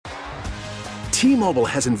T-Mobile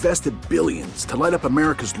has invested billions to light up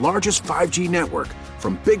America's largest 5G network,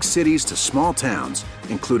 from big cities to small towns,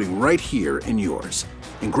 including right here in yours.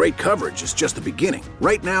 And great coverage is just the beginning.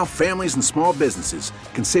 Right now, families and small businesses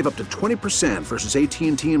can save up to 20% versus AT&T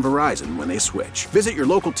and Verizon when they switch. Visit your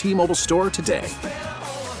local T-Mobile store today.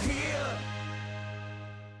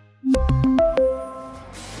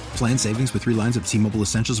 Plan savings with 3 lines of T-Mobile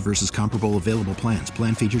Essentials versus comparable available plans.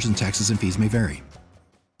 Plan features and taxes and fees may vary.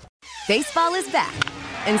 Baseball is back,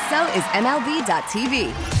 and so is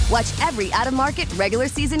MLB.tv. Watch every out-of-market regular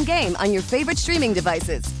season game on your favorite streaming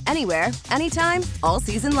devices, anywhere, anytime, all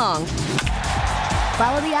season long.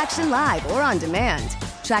 Follow the action live or on demand.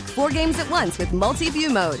 Track 4 games at once with multi-view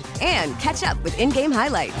mode and catch up with in-game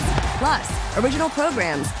highlights. Plus, original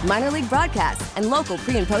programs, minor league broadcasts, and local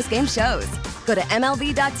pre- and post-game shows. Go to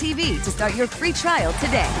MLB.tv to start your free trial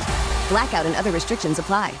today. Blackout and other restrictions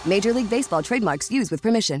apply. Major League Baseball trademarks used with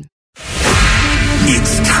permission.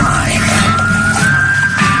 It's time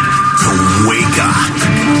to wake up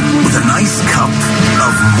with a nice cup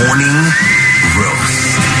of morning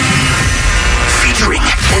roast. Featuring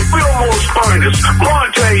Fillmore's finest,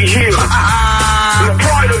 Bonta here. The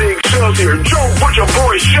pride of the Excelsior, Joe Butcher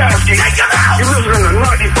Boy Shasky. Take him out! You're listening to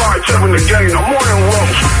 95.7 The Game, the morning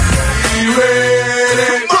roast. We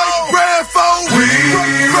ready? Break bread, folks. We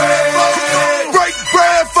ready? Break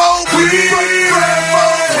bread, folks. We ready?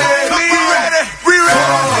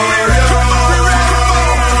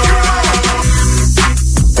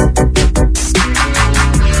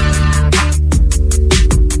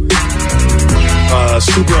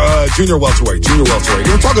 Junior welterweight.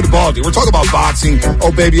 We're talking to Baldy. We're talking about boxing.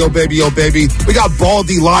 Oh, baby, oh, baby, oh, baby. We got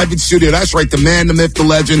Baldy live in studio. That's right, the man, the myth, the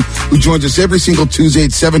legend, who joins us every single Tuesday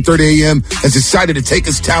at 7:30 a.m. has decided to take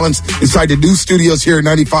his talents inside the new studios here at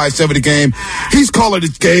 95.7 The Game. He's calling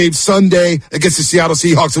it game Sunday against the Seattle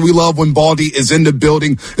Seahawks, and we love when Baldy is in the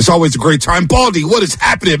building. It's always a great time. Baldy, what is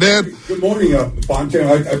happening, man? Good morning,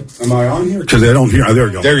 Bonta. Am I on here? Because I don't hear. Oh, there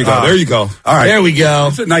we go. There you go. There you go. All right. There we go.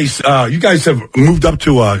 It's a nice. You guys have moved up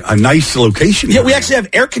to a nice location. Yeah, we actually have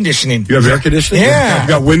air conditioning. You have air conditioning? Yeah. You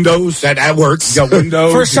got windows? That works. You got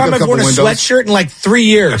windows? First time I've worn a sweatshirt in like 3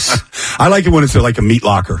 years. I like it when it's like a meat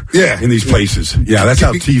locker. Yeah. In these places. Yeah, that's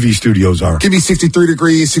how TV studios are. Give me 63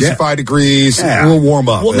 degrees, 65 degrees. Yeah. We'll warm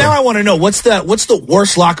up. Well, now I want to know, what's the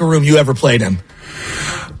worst locker room you ever played in?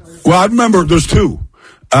 Well, I remember there's 2.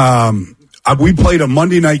 We played a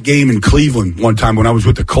Monday night game in Cleveland one time when I was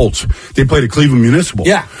with the Colts. They played at Cleveland Municipal.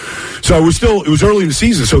 Yeah. So it was early in the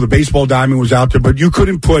season, so the baseball diamond was out there, but you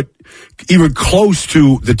couldn't put even close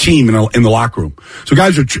to the team in the locker room. So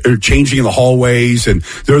guys are changing in the hallways and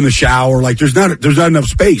they're in the shower. Like there's not enough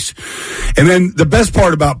space. And then the best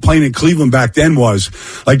part about playing in Cleveland back then was,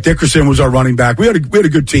 like, Dickerson was our running back. We had a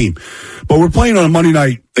good team, but we're playing on a Monday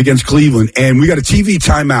night against Cleveland, and we got a TV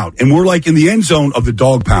timeout, and we're like in the end zone of the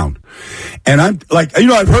dog pound. And I'm like,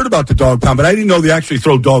 I've heard about the dog pound, but I didn't know they actually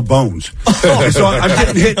throw dog bones. And so I'm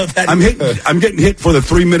getting hit. I'm getting hit for the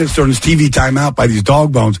 3 minutes during this TV timeout by these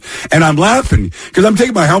dog bones, and I'm laughing because I'm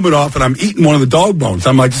taking my helmet off and I'm eating one of the dog bones.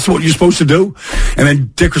 I'm like, this is what you're supposed to do. And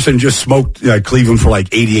then Dickerson just smoked Cleveland for like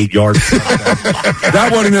 88 yards.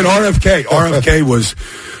 That one, and then RFK was.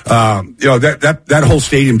 That whole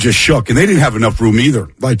stadium just shook, and they didn't have enough room either.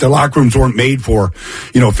 Like, the locker rooms weren't made for,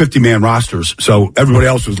 50-man rosters, so everybody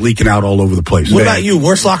else was leaking out all over the place. What about you?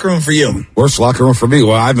 Worst locker room for you? Worst locker room for me?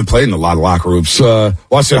 Well, I haven't played in a lot of locker rooms.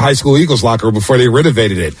 Watched the high school Eagles locker room before they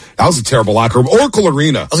renovated it. That was a terrible locker room. Oracle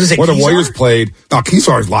Arena, where the Warriors played. No,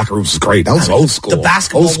 Kezar's locker room was great. That was old school. The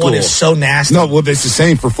basketball one is so nasty. No, well, it's the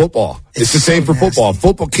same for football. It's the same for football.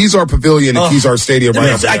 Kezar Pavilion and Kezar Stadium.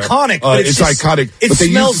 It's iconic. It's iconic. It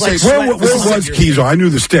smells like where was Kezar? I knew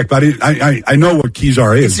the stick, but I know what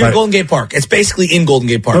Kezar is. It's near Golden Gate Park. It's basically in Golden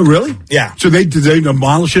Gate Park. Oh, really? Yeah. So did they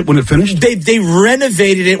demolish it when it finished? They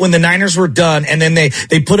renovated it when the Niners were done, and then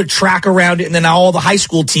they put a track around it, and then all the high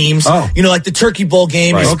school teams, like the Turkey Bowl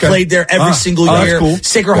game is played there every single year. Cool.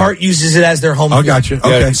 Sacred Heart uses it as their home. Oh, gotcha.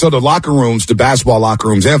 Okay. Yeah, so the locker rooms, the basketball locker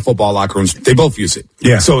rooms and football locker rooms, they both use it.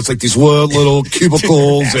 Yeah. So it's like these little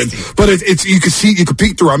cubicles, but it's you can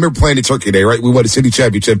peek through. I remember playing in Turkey Day, right? We won a city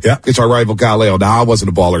championship. Yeah. It's our rival Galileo. Now, I wasn't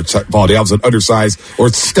a Baldy. I was an undersized or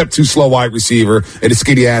step too slow wide receiver and a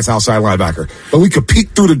skinny ass outside linebacker. But we could peek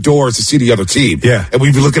through the doors to see the other team. Yeah. And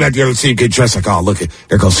we'd be looking at the other team, get dressed like, oh, look,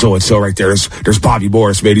 there goes so-and-so right there. There's Bobby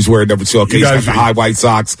Morris, man. He's wearing number 2. Okay, he's got the high white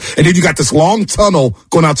socks. And then you got this long tunnel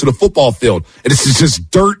going out to the football field. And it's just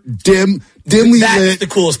dirt, dimly lit. The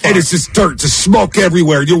coolest part. And it's just dirt, just smoke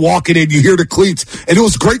everywhere. You're walking in, you hear the cleats. And it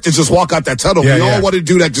was great to just walk out that tunnel. We all wanted to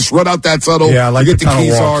do that, just run out that tunnel. Yeah, like get the tunnel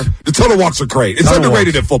walks. The tunnel walks are great. It's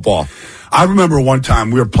underrated in football. I remember one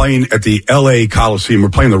time we were playing at the L.A. Coliseum. We're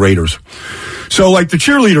playing the Raiders. So, like, the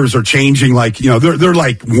cheerleaders are changing, like, they're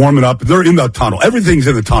like warming up. They're in the tunnel. Everything's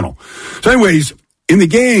in the tunnel. So, anyways, in the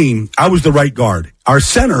game, I was the right guard. Our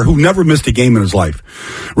center, who never missed a game in his life,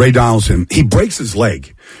 Ray Donaldson, he breaks his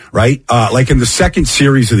leg, right? Like in the second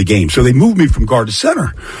series of the game. So they moved me from guard to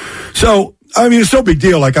center. So, I mean, it's no big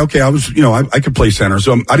deal. Like, okay, I was, I could play center.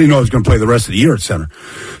 So I didn't know I was going to play the rest of the year at center.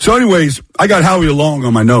 So anyways, I got Howie Long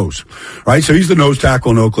on my nose, right? So he's the nose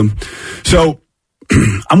tackle in Oakland. So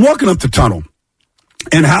I'm walking up the tunnel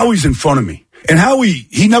and Howie's in front of me. And Howie,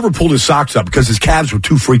 he never pulled his socks up because his calves were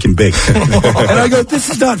too freaking big. And I go,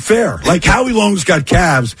 this is not fair. Like, Howie Long's got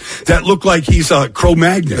calves that look like he's a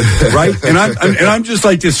Cro-Magnon, right? And I'm just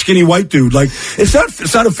like this skinny white dude. Like, it's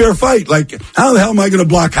not a fair fight. Like, how the hell am I going to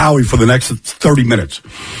block Howie for the next 30 minutes?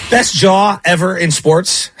 Best jaw ever in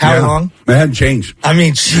sports, Howie Long? It hadn't changed. I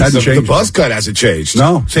mean, the buzz cut hasn't changed.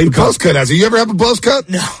 No, same buzz cut hasn't. You ever have a buzz cut?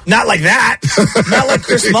 No, not like that. Not like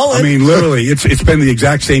Chris Mullen. I mean, literally, it's been the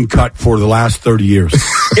exact same cut for the last 30 years.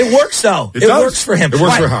 It works, though. It works for him. It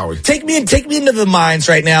works for Howie. Take me into the minds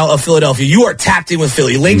right now of Philadelphia. You are tapped in with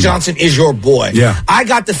Philly. Lane Johnson is your boy. Yeah. I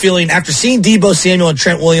got the feeling after seeing Deebo Samuel and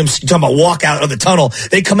Trent Williams, you're talking about walk out of the tunnel,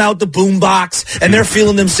 they come out the boom box and they're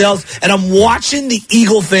feeling themselves. And I'm watching the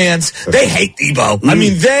Eagle fans. They hate Deebo. I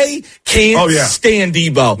mean, they can't stand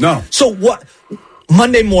Deebo. No. So what?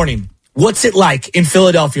 Monday morning, what's it like in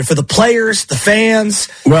Philadelphia for the players, the fans?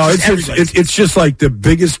 Well, it's just like the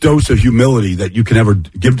biggest dose of humility that you can ever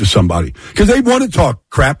give to somebody. Because they want to talk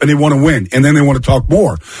crap and they want to win, and then they want to talk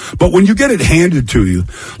more. But when you get it handed to you,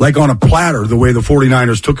 like on a platter, the way the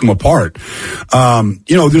 49ers took them apart,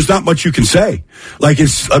 there's not much you can say. Like,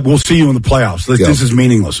 it's we'll see you in the playoffs. This is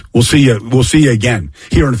meaningless. We'll see you again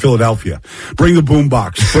here in Philadelphia. Bring the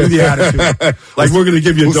boombox. Bring the attitude. Like, we're going to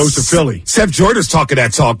give you a dose of Philly. Seth Jordan's talking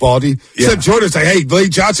that talk, Baldy. Yeah. Seth Jordan's like, hey, Lane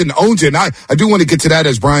Johnson owns it. And I do want to get to that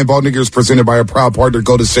as Brian Baldinger is presented by our proud partner,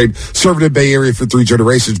 Golden State, serving the Bay Area for 3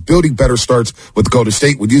 generations. Building better starts with Golden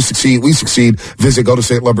State. When you succeed, we succeed. Visit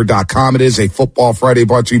GoldenStateLumber.com. It is a Football Friday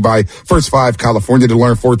brought to you by First 5 California. To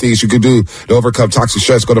learn 4 things you can do to overcome toxic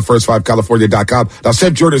stress, go to First5California.com. Now,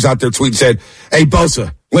 Seth Jordan's out there tweeting, said, hey,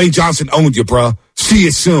 Bosa, Lane Johnson owned you, bro. See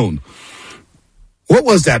you soon. What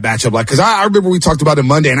was that matchup like? Because I remember we talked about it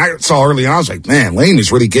Monday, and I saw early, and I was like, man, Lane is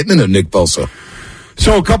really getting into Nick Bosa.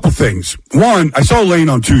 So a couple things. One, I saw Lane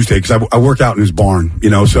on Tuesday because I work out in his barn,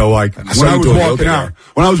 so like when I was walking out,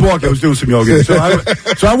 I was doing some yoga. So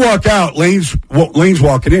I walk out, Lane's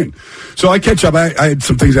walking in. So I catch up. I had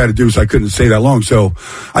some things I had to do, so I couldn't stay that long. So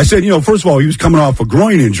I said, first of all, he was coming off a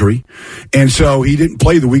groin injury, and so he didn't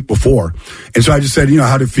play the week before. And so I just said,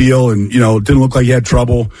 how'd it feel? And, it didn't look like he had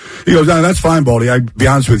trouble. He goes, no, that's fine, Baldy. I'll be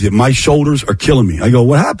honest with you. My shoulders are killing me. I go,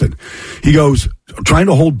 what happened? He goes, trying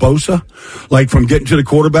to hold Bosa, like from getting to the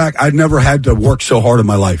quarterback, I've never had to work so hard in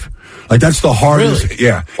my life. Like, that's the hardest. Really?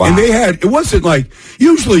 Yeah. Wow. And it wasn't like,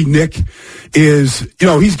 usually Nick is,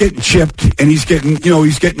 he's getting chipped and he's getting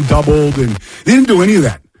doubled, and they didn't do any of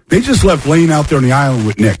that. They just left Lane out there on the island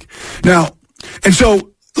with Nick. Now, and so,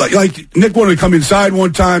 like Nick wanted to come inside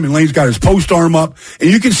one time, and Lane's got his post arm up, and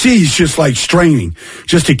you can see he's just like straining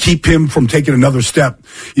just to keep him from taking another step,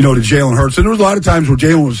 to Jalen Hurts. And there was a lot of times where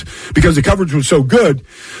Jalen was, because the coverage was so good,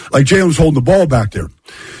 like Jalen was holding the ball back there.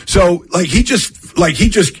 So he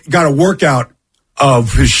just got a workout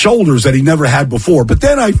of his shoulders that he never had before. But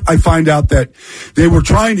then I find out that they were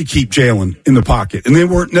trying to keep Jalen in the pocket, and they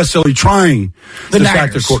weren't necessarily trying the to Niners.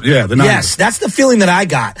 stack the court. Yeah, the Niners. Yes, that's the feeling that I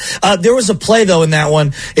got. There was a play, though, in that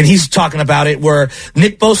one, and he's talking about it, where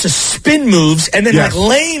Nick Bosa spin moves, and then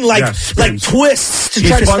Lane twists to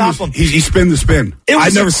try to stop him. He spin the spin.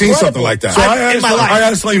 I've never seen something like that. So I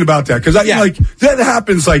asked Lane about that, because that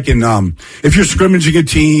happens like in if you're scrimmaging a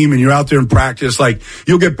team and you're out there in practice, like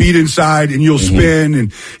you'll get beat inside and you'll spin,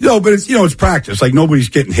 and but it's practice, like nobody's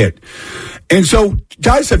getting hit. And so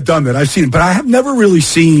guys have done that. I've seen it, but I have never really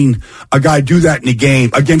seen a guy do that in a game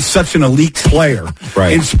against such an elite player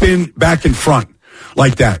and spin back in front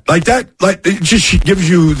like that. Like it just gives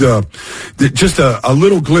you just a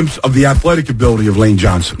little glimpse of the athletic ability of Lane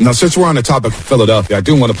Johnson. Now, since we're on the topic of Philadelphia, I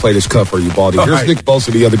do want to play this cut for you, Baldy. Here's Nick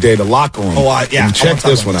Bosa the other day in the locker room. Check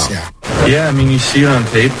this one out. Yeah, I mean, you see it on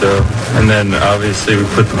tape, though. And then, obviously, we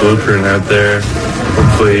put the blueprint out there.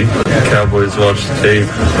 Hopefully, the Cowboys watch the tape.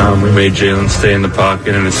 We made Jalen stay in the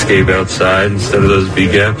pocket and escape outside instead of those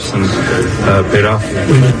B-gaps, and paid off.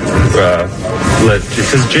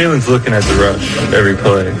 Because Jalen's looking at the rush every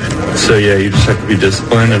play. So, yeah, you just have to be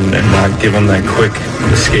disciplined and not give him that quick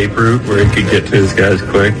escape route where he could get to his guys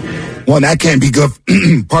quick. Well, and that can be good,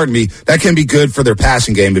 pardon me, that can be good for their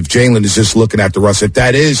passing game if Jalen is just looking at the rush. If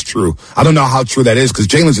that is true, I don't know how true that is because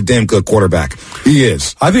Jalen's a damn good quarterback. He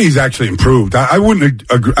is. I think he's actually improved. I wouldn't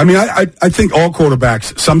agree. I mean, I think all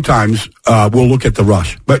quarterbacks sometimes will look at the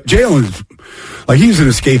rush. But Jalen's, like, he's an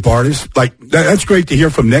escape artist. Like, that's great to hear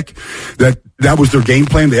from Nick that was their game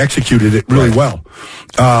plan. They executed it really well.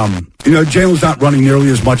 Jalen's not running nearly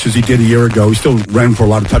as much as he did a year ago. He still ran for a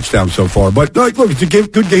lot of touchdowns so far. But, like, look, it's a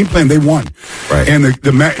good game plan. They won. Right. And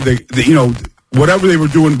whatever they were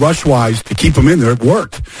doing rush-wise to keep him in there, it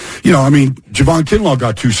worked. Javon Kinlaw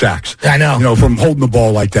got 2 sacks. I know. From holding the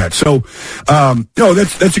ball like that. So,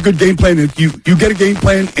 that's a good game plan. You get a game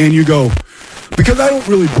plan and you go, because I don't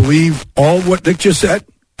really believe all of what Nick just said.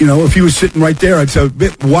 If he was sitting right there, I'd say,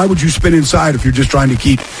 why would you spin inside if you're just trying to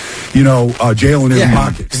keep, Jalen in the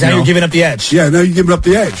pocket? Because now you're giving up the edge. Yeah, now you're giving up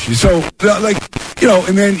the edge. So,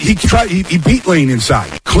 and then he beat Lane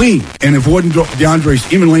inside, clean. And if it wasn't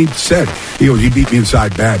DeAndre, even Lane said, he beat me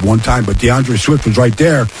inside bad one time, but DeAndre Swift was right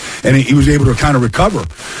there, and he was able to kind of recover.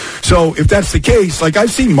 So if that's the case, like I've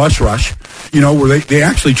seen Mush Rush, where they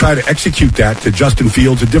actually try to execute that to Justin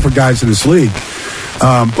Fields and different guys in this league.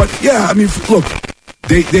 But yeah, I mean, look,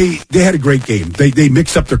 They had a great game. They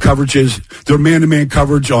mixed up their coverages. Their man-to-man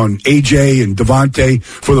coverage on AJ and Devontae,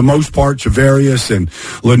 for the most part, Javarius and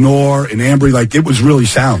Lenore and Ambry, like, it was really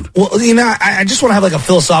sound. Well, I just want to have like a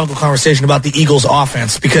philosophical conversation about the Eagles'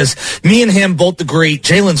 offense, because me and him both agree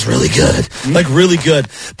Jalen's really good, like really good.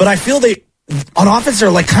 But I feel on offense,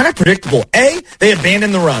 they're like kind of predictable. They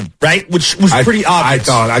abandoned the run, right? Which was pretty obvious.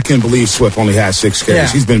 I couldn't believe Swift only had 6 carries. Yeah.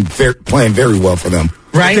 He's been playing very well for them.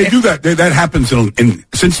 Right. But they do that. That happens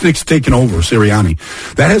since Nick's taken over Sirianni.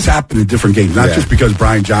 That has happened in different games, not just because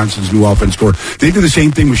Brian Johnson's new offense scored. They did the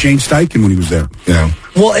same thing with Shane Steichen when he was there. Yeah.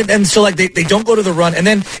 Well, and so like they don't go to the run, and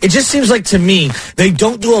then it just seems like to me they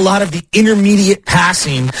don't do a lot of the intermediate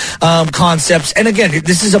passing concepts. And again,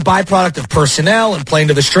 this is a byproduct of personnel and playing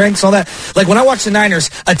to the strengths, all that. Like when I watch the Niners,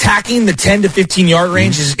 attacking the 10 to 15 yard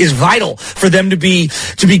range is vital for them to be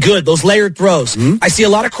good. Those layered throws. I see a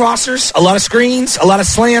lot of crossers, a lot of screens, a lot of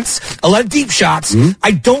slants, a lot of deep shots.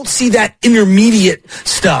 I don't see that intermediate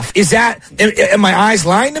stuff. Am my eyes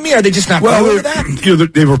lying to me? Are they just not going to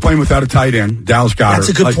that? They were playing without a tight end, Dallas Goedert. That's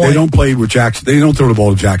a good point. They don't play with Jack. They don't throw the ball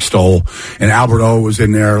to Jack Stoll, and Albert O was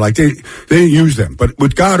in there. Like they didn't use them. But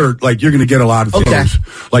with Goddard, like, you're going to get a lot of throws,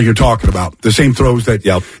 like you're talking about. The same throws that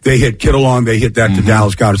they hit Kittle on, they hit that to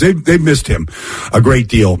Dallas Goedert. They missed him a great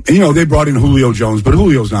deal. And they brought in Julio Jones, but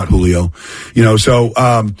Julio's not Julio. So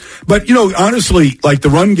but honestly, like the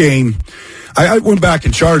run game, I went back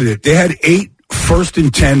and charted it. They had 8 first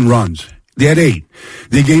and 10 runs. They had 8.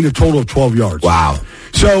 They gained a total of 12 yards. Wow.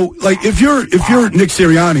 So, like, if you're Nick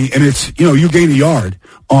Sirianni and it's, you gain a yard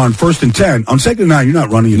on 1st and 10, on 2nd and 9, you're not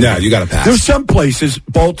running it. Yeah, you got to pass. There's some places,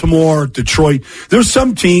 Baltimore, Detroit, there's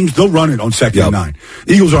some teams, they'll run it on 2nd and 9.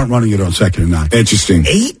 The Eagles aren't running it on 2nd and 9. Interesting.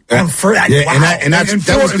 8 on first. Yeah, wow. and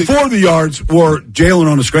 4 of the yards were Jalen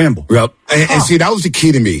on a scramble. Yep. And see, that was the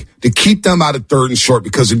key to me, to keep them out of 3rd and short,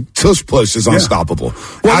 because the tush push is unstoppable.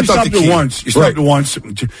 Well, I stopped it once. You stopped it once.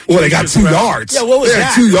 Well, they got 2 yards. Yeah, what was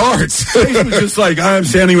that? 2 yards. It was just like, I'm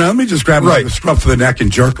standing around. Let me just grab him by the scruff of the neck and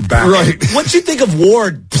jerk him back. Right. What'd you think of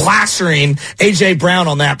Ward plastering A.J. Brown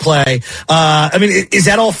on that play? I mean, is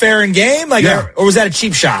that all fair in game? Or was that a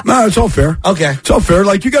cheap shot? No, it's all fair. Okay. It's all fair.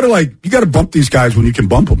 Like, you gotta bump these guys when you can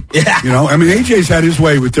bump them. Yeah. I mean, A.J.'s had his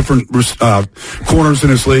way with different corners in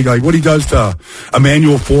this league. Like, what he does to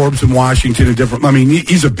Emmanuel Forbes in Washington and different. I mean,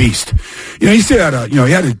 he's a beast. He still had he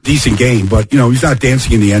had a decent game, but he's not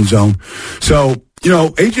dancing in the end zone. So,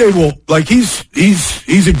 AJ will, like, he's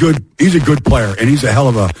a good player, and he's a hell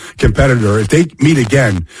of a competitor. If they meet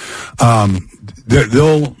again,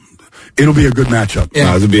 it'll be a good matchup.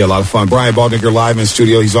 Yeah, it'll be a lot of fun. Brian Baldinger live in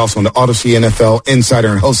studio. He's also on the Odyssey NFL Insider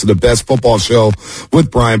and host of the Best Football Show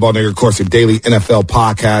with Brian Baldinger, of course, a daily NFL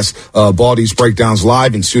podcast. Baldy's Breakdowns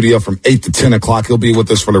live in studio from 8 to 10 o'clock. He'll be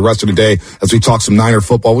with us for the rest of the day as we talk some Niner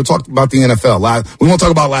football. We'll talk about the NFL. We won't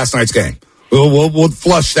talk about last night's game. We'll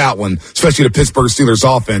flush that one, especially the Pittsburgh Steelers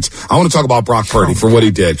offense. I want to talk about Brock Purdy for what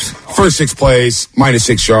he did. First 6 plays, minus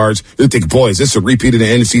 6 yards. You think, boy, is this a repeat of the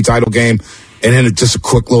NFC title game? And then just a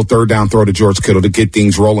quick little 3rd down throw to George Kittle to get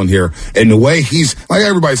things rolling here. And the way he's, like,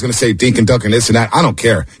 everybody's going to say dink and dunk and this and that. I don't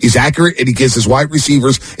care. He's accurate, and he gives his wide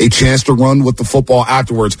receivers a chance to run with the football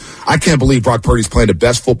afterwards. I can't believe Brock Purdy's playing the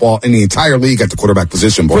best football in the entire league at the quarterback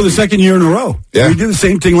position. For the 2nd year in a row. Yeah. He did the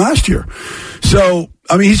same thing last year. So,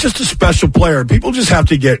 I mean, he's just a special player. People just have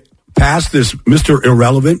to get past this Mr.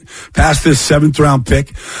 Irrelevant, past this 7th round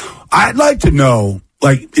pick. I'd like to know,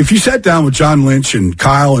 like, if you sat down with John Lynch and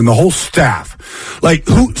Kyle and the whole staff, like,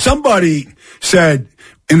 somebody said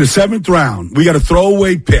in the 7th round, we got a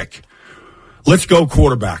throwaway pick. Let's go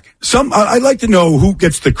quarterback. I'd like to know who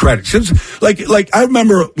gets the credit. Since, like I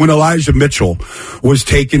remember when Elijah Mitchell was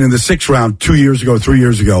taken in the 6th round 3 years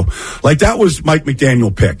ago. Like, that was Mike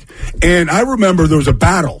McDaniel pick. And I remember there was a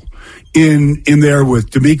battle in there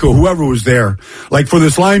with D'Amico, whoever was there, like, for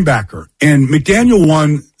this linebacker. And McDaniel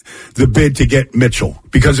won the bid to get Mitchell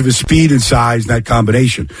because of his speed and size and that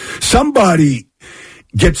combination. Somebody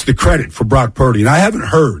gets the credit for Brock Purdy, and I haven't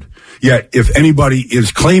heard yet if anybody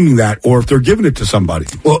is claiming that or if they're giving it to somebody.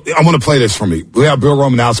 Well, I want to play this for me. We have Bill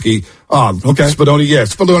Romanowski. Okay.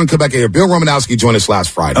 Spadoni come back here. Bill Romanowski joined us last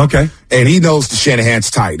Friday. Okay. And he knows the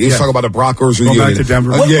Shanahan's tight. He was talking about the Broncos reunion. Going back to Denver.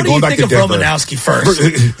 What do you think of Romanowski first?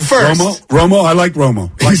 Romo, I like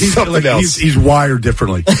Romo. Like, he's wired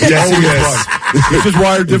differently. Yes, he is. He's just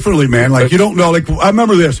wired differently, man. Like, you don't know. Like, I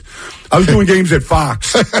remember this. I was doing games at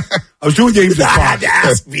Fox. I had to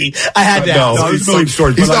ask me. I had to ask. No, there's a million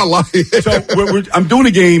stories. He's not lying. So I'm doing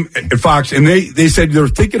a game at Fox, and they said they were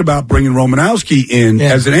thinking about bringing Romanowski in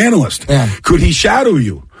as an analyst. Yeah. Could he shadow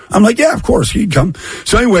you? I'm like, yeah, of course, he'd come.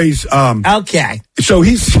 So anyways, okay. So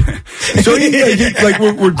we're doing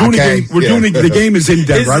a game. We're doing the game is in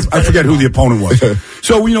Denver. I forget who the opponent was.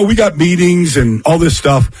 So, we got meetings and all this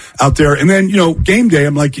stuff out there. And then, game day,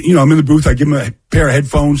 I'm like, I'm in the booth. I give him a pair of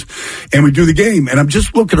headphones and we do the game. And I'm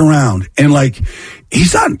just looking around and, like,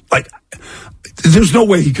 he's not, like, there's no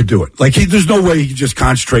way he could do it. Like, there's no way he could just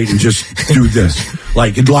concentrate and just do this.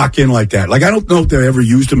 Like, and lock in like that. Like, I don't know if they ever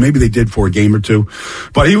used him. Maybe they did for a game or two.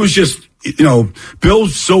 But he was just,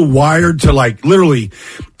 Bill's so wired to, like, literally,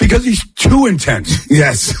 because he's too intense.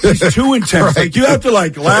 Yes. He's too intense. Right. Like, you have to,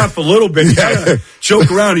 like, laugh a little bit. You gotta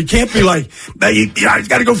joke around. He can't be like, he's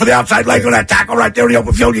got to go for the outside leg on that tackle right there in the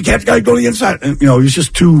open field. You can't go to the inside. And, he's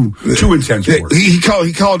just too intense for it.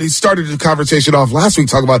 He started the conversation off last week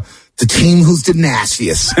talking about the team who's the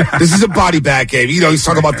nastiest. This is a body bag game. He's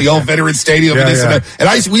talking about the old Veterans Stadium and this and that.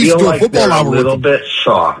 And we used to do a football hour with him. A little bit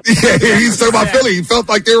soft. Yeah, he's talking about Philly. He felt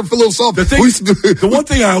like they were a little soft. The one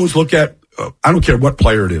thing I always look at, I don't care what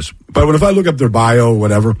player it is, but if I look up their bio or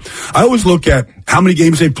whatever, I always look at how many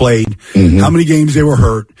games they played, how many games they were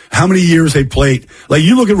hurt, how many years they played. Like,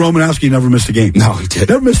 you look at Romanowski, he never missed a game. No, he did.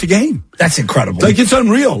 Never missed a game. That's incredible. Like, it's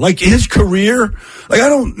unreal. Like, his career, like, I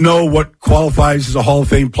don't know what qualifies as a Hall of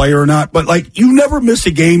Fame player or not, but, like, you never miss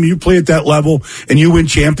a game, you play at that level, and you win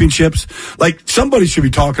championships. Like, somebody should be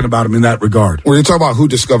talking about him in that regard. When you talk about who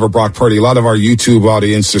discovered Brock Purdy, a lot of our YouTube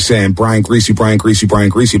audience are saying Brian Greasy.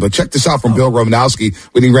 But check this out from Bill Romanowski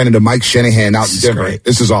when he ran into Mike Shanahan out in Denver. Great.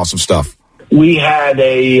 This is awesome stuff. We had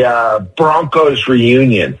a Broncos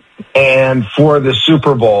reunion and for the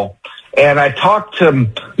Super Bowl, and I talked to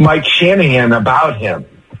Mike Shanahan about him,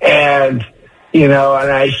 and and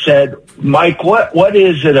I said, Mike, what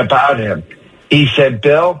is it about him? He said,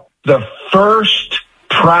 Bill, the first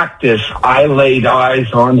practice I laid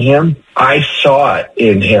eyes on him, I saw it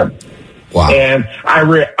in him. Wow. And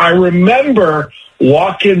I remember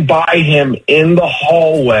walking by him in the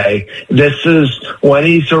hallway. This is when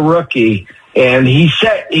he's a rookie. And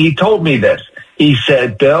he told me this. He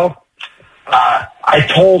said, Bill, I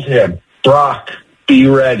told him, Brock, be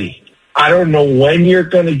ready. I don't know when you're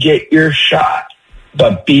going to get your shot,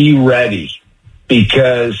 but be ready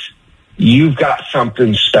because you've got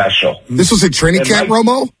something special. This was a training camp,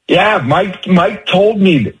 Romo? Yeah, Mike told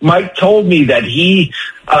me that he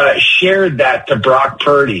shared that to Brock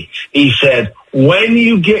Purdy. He said, when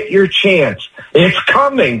you get your chance, it's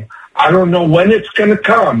coming. I don't know when it's going to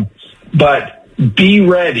come, but be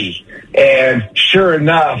ready. And sure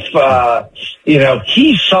enough,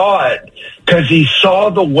 he saw it because he saw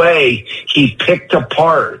the way he picked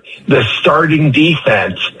apart the starting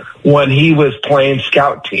defense when he was playing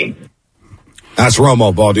scout team. That's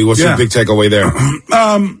Romo, Baldy. What's your big takeaway there?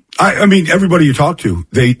 I mean, everybody you talk to,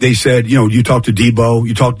 they said, you talk to Debo,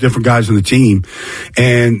 you talk to different guys on the team,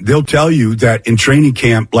 and they'll tell you that in training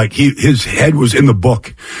camp, like his head was in the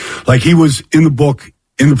book. Like he was in the book,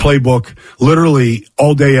 in the playbook, literally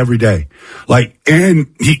all day, every day. Like,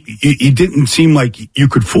 and he didn't seem like you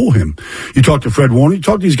could fool him. You talk to Fred Warner, you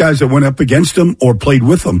talk to these guys that went up against him or played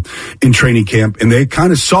with him in training camp, and they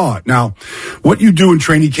kind of saw it. Now, what you do in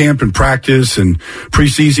training camp and practice and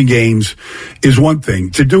preseason games is one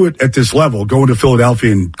thing. To do it at this level, going to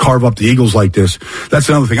Philadelphia and carve up the Eagles like this, that's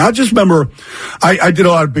another thing. I just remember I did a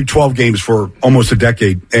lot of Big 12 games for almost a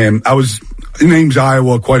decade, and I was in Ames,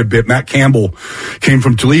 Iowa quite a bit. Matt Campbell came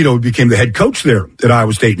from Toledo, became the head coach there at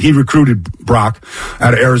Iowa State. He recruited Brock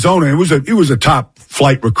out of Arizona. It was a top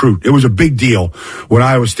flight recruit. It was a big deal when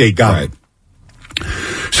Iowa State got him.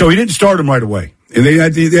 So he didn't start him right away. And they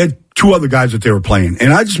had two other guys that they were playing.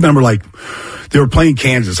 And I just remember, like, they were playing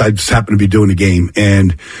Kansas. I just happened to be doing the game.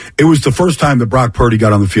 And it was the first time that Brock Purdy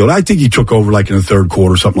got on the field. I think he took over, like, in the third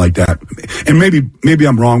quarter, something like that. And maybe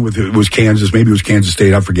I'm wrong with it was Kansas. Maybe it was Kansas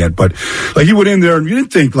State. I forget. But, like, he went in there and you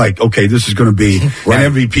didn't think, like, okay, this is going to be right.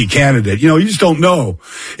 An MVP candidate. You know, you just don't know.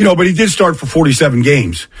 You know, but he did start for 47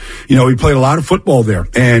 games. You know, he played a lot of football there.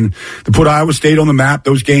 And to put Iowa State on the map,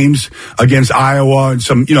 those games against Iowa and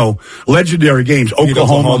some, you know, legendary games.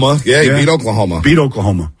 Oklahoma. Yeah, he beat Oklahoma. Beat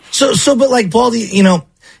Oklahoma. So, but like, Baldy, you know,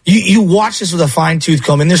 you watch this with a fine-tooth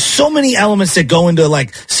comb, and there's so many elements that go into,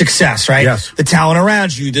 like, success, right? Yes. The talent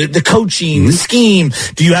around you, the coaching, the scheme.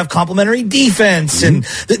 Do you have complementary defense? And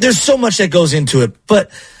there's so much that goes into it.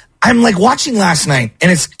 But I'm, like, watching last night,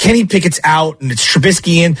 and it's Kenny Pickett's out, and it's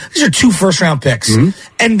Trubisky in. These are 2 first-round picks.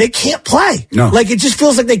 And they can't play. No. Like, it just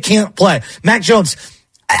feels like they can't play. Mac Jones,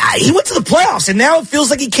 he went to the playoffs, and now it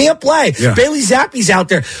feels like he can't play. Yeah. Bailey Zappe's out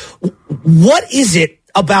there. What is it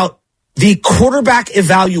about the quarterback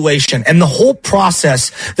evaluation and the whole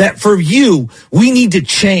process that for you, we need to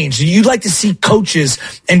change? You'd like to see coaches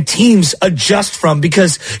and teams adjust from,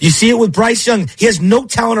 because you see it with Bryce Young. He has no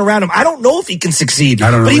talent around him. I don't know if he can succeed,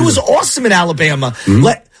 I don't know but he either. was awesome in Alabama.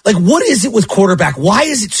 Like, what is it with quarterback? Why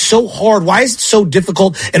is it so hard? Why is it so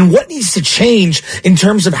difficult? And what needs to change in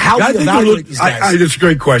terms of how we evaluate these guys? That's a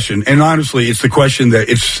great question. And honestly, it's the question that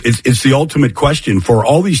it's the ultimate question for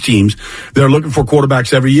all these teams that are looking for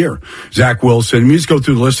quarterbacks every year. Zach Wilson. We just go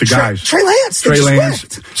through the list of guys. Trey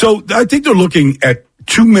Lance. So I think they're looking at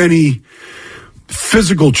too many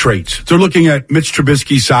physical traits. They're looking at Mitch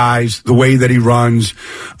Trubisky's size, the way that he runs.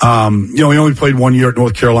 You know, he only played 1 year at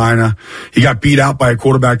North Carolina. He got beat out by a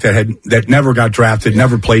quarterback that never got drafted,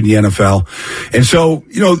 never played in the NFL. And so,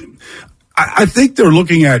 you know, I think they're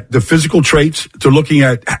looking at the physical traits. They're looking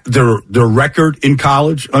at their record in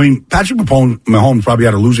college. I mean, Patrick Mahomes probably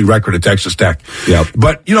had a losing record at Texas Tech. Yep.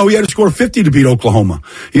 But, you know, he had to score 50 to beat Oklahoma.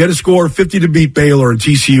 He had to score 50 to beat Baylor and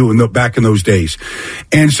TCU back in those days.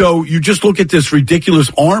 And so you just look at this ridiculous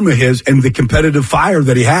arm of his and the competitive fire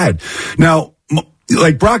that he had. Now,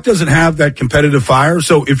 like, Brock doesn't have that competitive fire.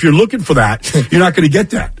 So if you're looking for that, you're not going to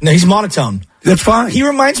get that. No, he's monotone. That's fine. He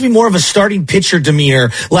reminds me more of a starting pitcher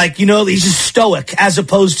demeanor. Like, you know, he's just stoic as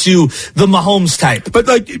opposed to the Mahomes type.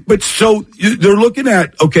 But so they're looking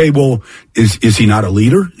at, okay, well, is he not a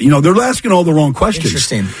leader? You know, they're asking all the wrong questions.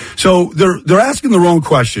 Interesting. So they're asking the wrong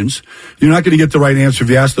questions. You're not going to get the right answer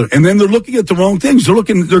if you ask them. And then they're looking at the wrong things. They're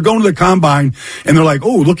going to the combine and they're like,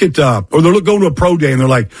 oh, look at, or they're going to a pro day and they're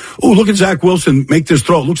like, oh, look at Zach Wilson make this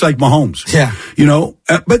throw. It looks like Mahomes. Yeah. You know,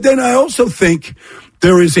 but then I also think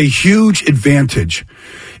there is a huge advantage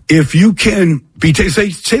if you can be,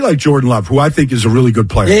 say like Jordan Love, who I think is a really good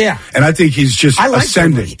player. Yeah. And I think he's just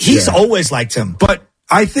ascending. He's always liked him. But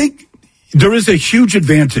I think there is a huge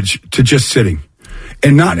advantage to just sitting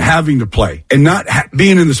and not having to play and not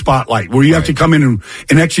being in the spotlight where you have to come in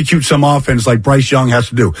and execute some offense like Bryce Young has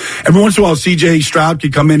to do. Every once in a while, C.J. Stroud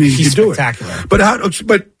could come in and he could do it. But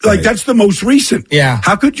that's the most recent. Yeah.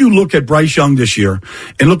 How could you look at Bryce Young this year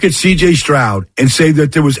and look at C.J. Stroud and say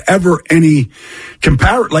that there was ever any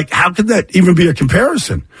like, how could that even be a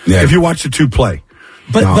comparison if you watch the two play?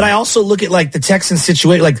 But I also look at, like, the Texans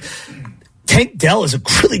situation, like, Tank Dell is a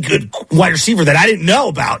really good wide receiver that I didn't know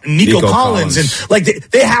about. And Nico Collins. And, like,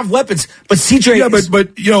 they have weapons. But CJ... Yeah,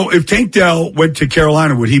 but you know, if Tank Dell went to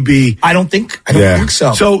Carolina, would he be... I don't think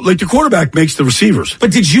so. So, like, the quarterback makes the receivers.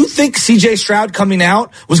 But did you think C.J. Stroud coming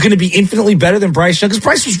out was going to be infinitely better than Bryce Young? Because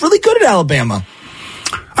Bryce was really good at Alabama.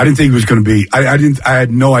 I didn't think he was going to be. I had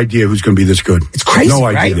no idea he was going to be this good. It's crazy, no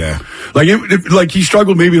idea. right? Yeah. Like he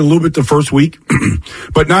struggled maybe a little bit the first week,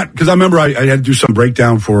 but not because I remember I had to do some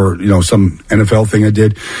breakdown for some NFL thing I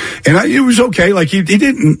did, and it was okay. Like he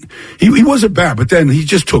wasn't bad, but then he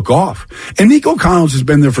just took off. And Nico Collins has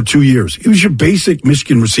been there for 2 years. He was your basic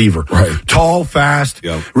Michigan receiver, right? Tall, fast,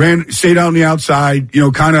 stayed out on the outside,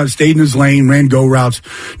 kind of stayed in his lane, ran go routes.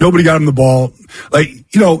 Nobody got him the ball. Like,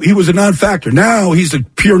 he was a non-factor. Now he's the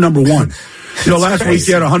pure number one. Last week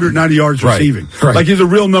he had 190 yards receiving. Right. Like, he's a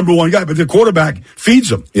real number one guy, but the quarterback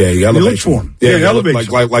feeds him. Yeah, he elevates for him. Yeah, he elevates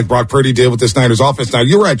him. Like Brock Purdy did with the Niners offense. Now,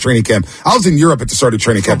 you were at training camp. I was in Europe at the start of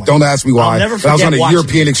training camp. Don't ask me why. I was on a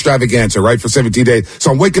European extravaganza, right, for 17 days.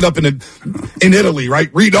 So I'm waking up in Italy, right,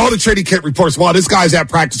 reading all the training camp reports. Wow, this guy's at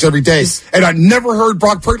practice every day. And I never heard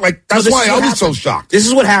Brock Purdy. Like, that's why I was so shocked. This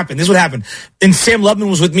is what happened. And Sam Lubman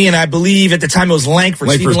was with me, and I believe at the time it was Langford.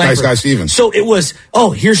 Nice guy, Steven. So it was,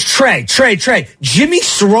 here's Trey. Trey,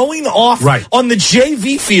 Jimmy's throwing off on the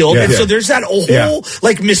JV field, and so there's that whole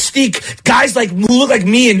like mystique. Guys like who look like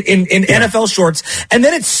me in NFL shorts, and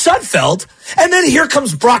then it's Sudfeld, and then here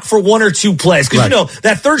comes Brock for one or two plays because you know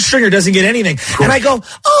that third stringer doesn't get anything, and I go,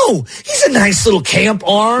 oh, he's a nice little camp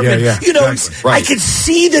arm, you know, I could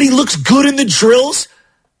see that he looks good in the drills.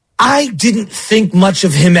 I didn't think much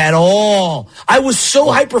of him at all. I was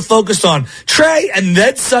so hyper-focused on Trey and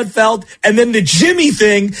then Sudfeld and then the Jimmy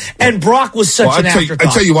thing, and Brock was such an afterthought.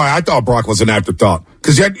 I tell you why I thought Brock was an afterthought.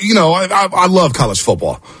 Because, you know, I love college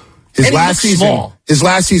football. His last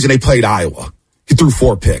season, they played Iowa. He threw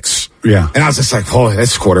 4 picks. Yeah. And I was just like, oh,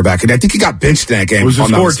 that's quarterback. And I think he got benched in that game. Was the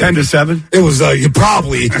score 10-7? It was, you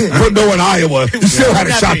probably, but knowing Iowa, you still had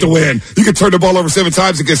a shot to win. You could turn the ball over 7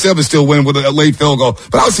 times against them and still win with a late field goal.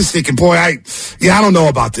 But I was just thinking, boy, I don't know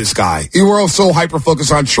about this guy. You were all so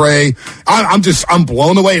hyper-focused on Trey. I'm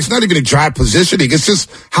blown away. It's not even a draft positioning. It's just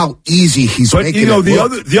how easy he's making it. But, you know,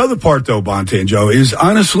 the other part, though, Bonta and Joe, is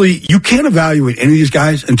honestly, you can't evaluate any of these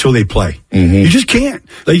guys until they play. Mm-hmm. You just can't.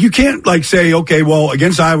 Like, you can't, like, say, okay, well,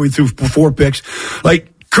 against Iowa, he threw 4 picks. Like,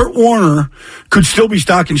 Kurt Warner could still be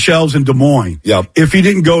stocking shelves in Des Moines if he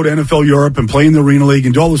didn't go to NFL Europe and play in the Arena League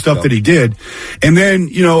and do all the stuff that he did. And then,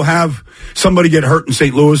 you know, have somebody get hurt in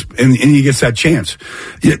St. Louis and he gets that chance.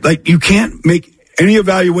 Like, you can't make any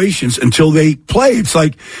evaluations until they play. It's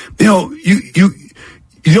like, you know,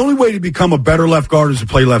 the only way to become a better left guard is to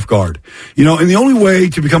play left guard. You know, and the only way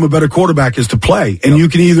to become a better quarterback is to play. And you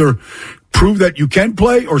can either prove that you can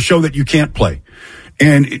play or show that you can't play.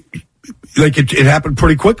 And it happened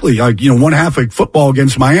pretty quickly. Like, you know, one half of football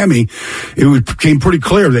against Miami, it became pretty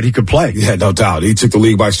clear that he could play. Yeah, no doubt. He took the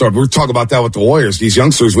league by storm. We're talking about that with the Warriors. These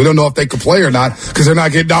youngsters, we don't know if they could play or not because they're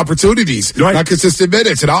not getting opportunities, not consistent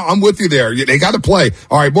minutes. And I'm with you there. They got to play.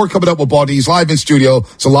 All right, more coming up with Baldy. He's live in studio.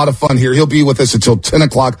 It's a lot of fun here. He'll be with us until 10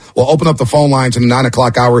 o'clock. We'll open up the phone lines in the 9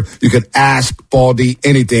 o'clock hour. You can ask Baldy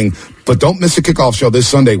anything. But don't miss the kickoff show this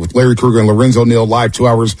Sunday with Larry Kruger and Lorenzo Neal live 2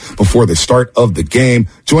 hours before the start of the game.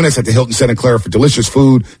 Join us at the Hilton Santa Clara for delicious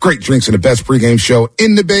food, great drinks, and the best pregame show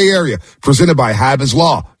in the Bay Area. Presented by Habas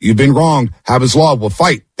Law. You've been wronged. Habas Law will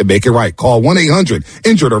fight to make it right. Call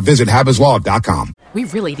 1-800-INJURED or visit habaslaw.com. We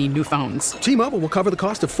really need new phones. T-Mobile will cover the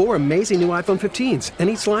cost of 4 amazing new iPhone 15s, and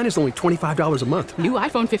each line is only $25 a month. New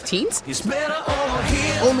iPhone 15s? It's better over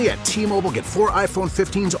here. Only at T-Mobile, get 4 iPhone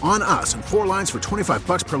 15s on us and 4 lines for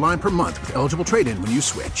 $25 per line per month with eligible trade-in when you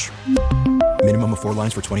switch. Minimum of 4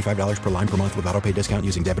 lines for $25 per line per month with autopay discount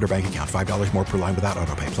using debit or bank account. $5 more per line without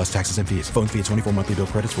autopay, plus taxes and fees. Phone fee at 24 monthly bill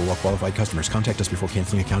credits for well-qualified customers. Contact us before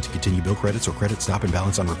canceling account to continue bill credits or credit stop and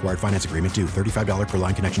balance on required finance agreement due. $35 per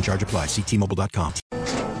line connection charge applies. See T-Mobile.com.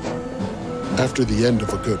 After the end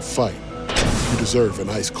of a good fight, you deserve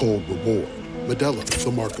an ice-cold reward. Modelo is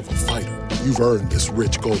the mark of a fighter. You've earned this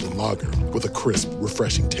rich golden lager with a crisp,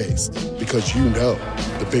 refreshing taste. Because you know,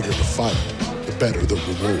 the bigger the fight, the better the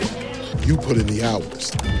reward. You put in the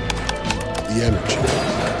hours, the energy,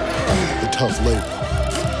 the tough labor.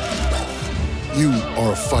 You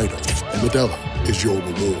are a fighter, and Modelo is your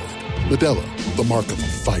reward. Modelo, the mark of a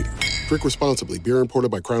fighter. Drink responsibly. Beer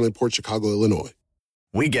imported by Crown Imports, Chicago, Illinois.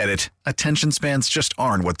 We get it. Attention spans just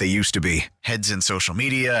aren't what they used to be. Heads in social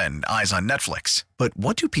media and eyes on Netflix. But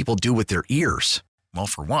what do people do with their ears? Well,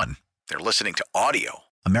 for one, they're listening to audio.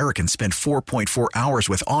 Americans spend 4.4 hours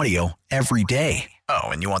with audio every day. Oh,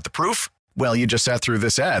 and you want the proof? Well, you just sat through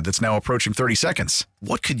this ad that's now approaching 30 seconds.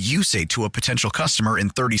 What could you say to a potential customer in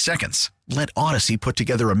 30 seconds? Let Odyssey put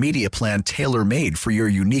together a media plan tailor-made for your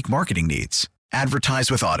unique marketing needs.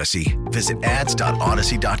 Advertise with Odyssey. Visit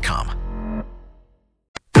ads.odyssey.com.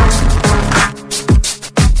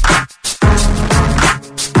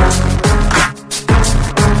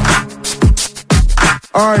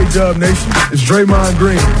 All right, Dub Nation, it's Draymond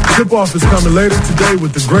Green. Tip-off is coming later today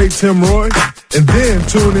with the great Tim Roy. And then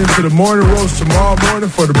tune into the Morning Roast tomorrow morning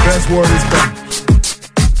for the best Warriors coverage.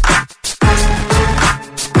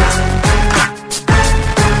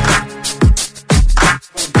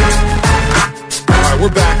 All right,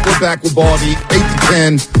 we're back with Baldy, 8 to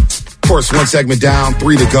 10. Of course, one segment down,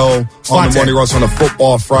 3 to go on the Morning Roast on a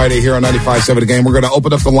football Friday here on 95.7 The Game. We're going to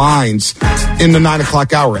open up the lines in the 9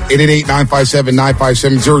 o'clock hour,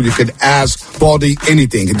 888-957-9570. You could ask Baldy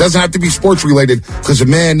anything. It doesn't have to be sports related because the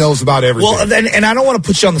man knows about everything. Well, and I don't want to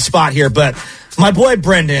put you on the spot here, but my boy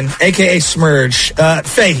Brendan, a.k.a. Smurge,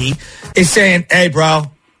 Fahey, is saying, hey,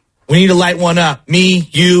 bro, we need to light one up. Me,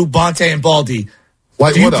 you, Bonta, and Baldy.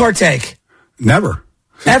 Do you partake? Never.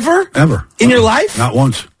 Ever? Ever. In your life? Not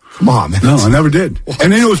once. Come on, man. No, I never did.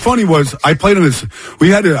 And then what was funny was I played on this. We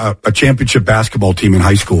had a championship basketball team in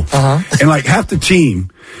high school. And like half the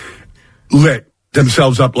team lit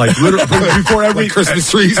themselves up like literally before every like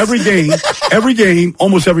Christmas trees. every game,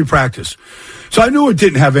 almost every practice. So I knew it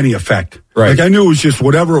didn't have any effect. Right. Like I knew it was just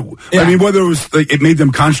whatever. Yeah. I mean, whether it was like, it made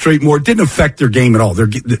them concentrate more, it didn't affect their game at all.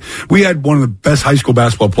 We had one of the best high school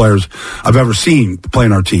basketball players I've ever seen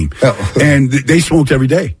playing our team, and they smoked every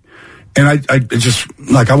day. And I just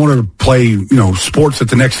like I wanted to play, sports at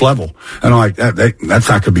the next level, and I'm like that's not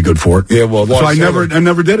going to be good for it. Yeah, well, so I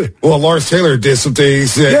never did it. Well, Lawrence Taylor did some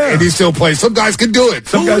things, and he still plays. Some guys can do it.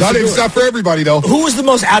 It's not for everybody though. Who was the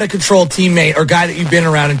most out of control teammate or guy that you've been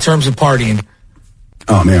around in terms of partying?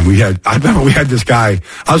 Oh man, I remember we had this guy.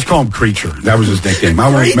 I was calling him Creature. That was his nickname.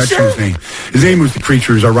 I won't mention his name. His name was the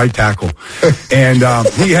Creature. He's our right tackle, and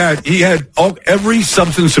he had every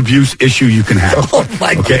substance abuse issue you can have. Oh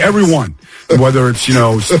my God. Okay, every one. Whether it's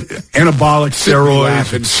anabolic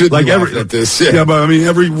steroids, like at this. Yeah, but I mean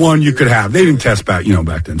every one you could have. They didn't test back,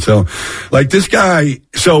 back then. So, like this guy.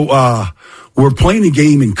 So we're playing a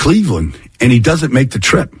game in Cleveland, and he doesn't make the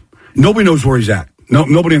trip. Nobody knows where he's at.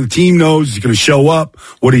 Nobody on the team knows he's going to show up.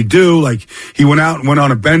 What'd he do? Like, he went out and went on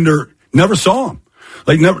a bender. Never saw him.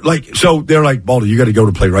 So they're like, Baldy, you got to go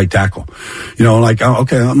to play right tackle.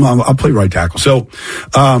 Okay, I'll play right tackle. So,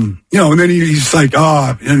 and then he's like,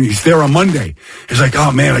 and he's there on Monday. He's like,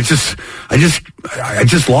 oh man, I just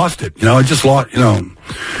lost it. I just lost,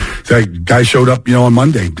 That guy showed up, on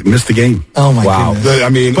Monday, missed the game. Oh my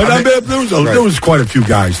goodness. There was quite a few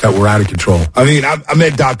guys that were out of control. I mean, I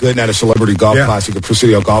met Doc Gooden at a celebrity golf classic at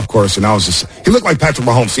Presidio Golf Course, and he looked like Patrick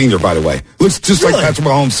Mahomes Sr., by the way. Looks just like Patrick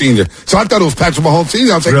Mahomes Sr. So I thought it was Patrick Mahomes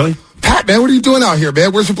Sr. I was like, really? Pat, man, what are you doing out here,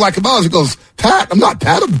 man? Where's your black and balls? He goes, Pat, I'm not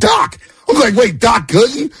Pat, I'm Doc. I was like, wait, Doc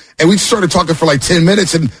Gooden? And we started talking for like 10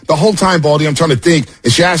 minutes, and the whole time, Baldy, I'm trying to think,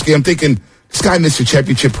 and Shasky, I'm thinking, this guy missed a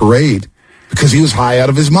championship parade because he was high out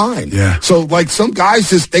of his mind. Yeah. So, like, some guys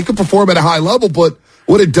they could perform at a high level, but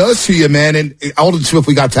what it does to you, man, and Alden Smith,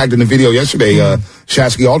 we got tagged in the video yesterday,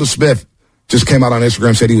 Shasky, Alden Smith just came out on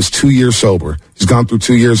Instagram, said he was 2 years sober. He's gone through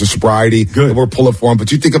 2 years of sobriety. Good. And we're pulling for him.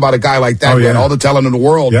 But you think about a guy like that, man, all the talent in the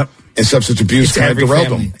world. Yep. And substance abuse kind of derailed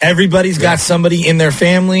them. Everybody's got somebody in their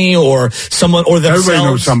family or someone or themselves.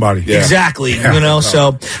 Everybody knows somebody. Yeah. Exactly. Yeah.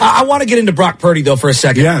 So I want to get into Brock Purdy, though, for a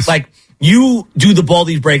second. Yes. Like, you do the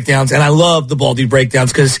Baldy breakdowns, and I love the Baldy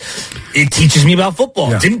breakdowns because it teaches me about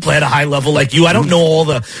football. Yeah. Didn't play at a high level like you. I don't know all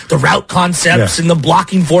the route concepts and the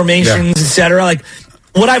blocking formations, et cetera. Like,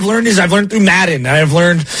 what I've learned is I've learned through Madden, and I've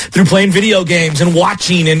learned through playing video games and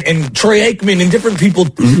watching and Troy Aikman and different people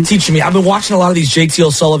teaching me. I've been watching a lot of these JT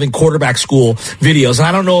O'Sullivan quarterback school videos, and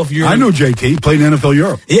I don't know if you're... I know JT. Played in NFL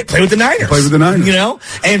Europe. Yeah, played with the Niners.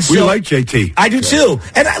 And so... We like JT. I do too.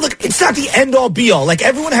 And look, it's not the end-all, be-all. Like,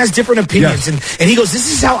 everyone has different opinions, and he goes,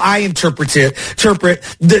 this is how I interpret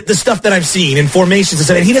the stuff that I've seen in formations and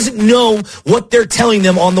stuff, and he doesn't know what they're telling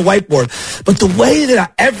them on the whiteboard. But the way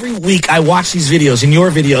that every week I watch these videos, and your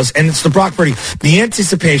videos, and it's the Brock Purdy, the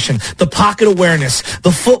anticipation, the pocket awareness,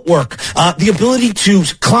 the footwork, the ability to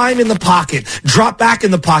climb in the pocket, drop back in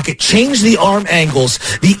the pocket, change the arm angles,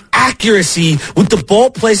 the accuracy with the ball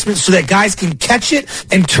placement so that guys can catch it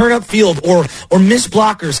and turn upfield or miss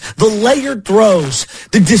blockers, the layered throws,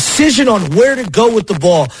 the decision on where to go with the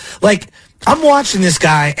ball. Like, I'm watching this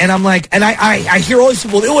guy, and I'm like, and I hear all these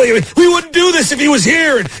people, we wouldn't do this if he was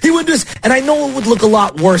here, and he wouldn't do this. And I know it would look a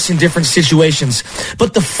lot worse in different situations,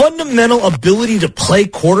 but the fundamental ability to play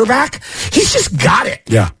quarterback, he's just got it.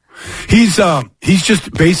 Yeah. He's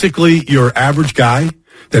just basically your average guy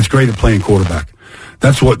that's great at playing quarterback.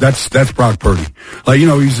 That's Brock Purdy. Like,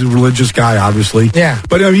 he's a religious guy, obviously. Yeah.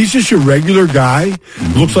 But he's just your regular guy.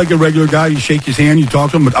 Looks like a regular guy. You shake his hand, you talk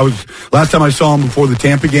to him. But last time I saw him before the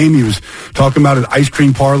Tampa game, he was talking about an ice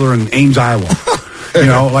cream parlor in Ames, Iowa.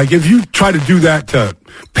 Like, if you try to do that to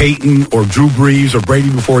Peyton or Drew Brees or Brady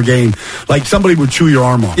before a game, like, somebody would chew your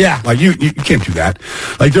arm off. Yeah. Like, you can't do that.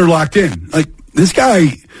 Like, they're locked in. Like, this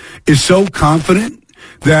guy is so confident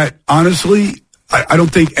that, honestly, I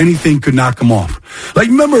don't think anything could knock him off. Like,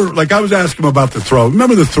 remember, like, I was asking him about the throw.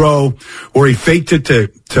 Remember the throw where he faked it to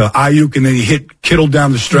Ayuk and then he hit Kittle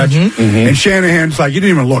down the stretch? And Shanahan's like, he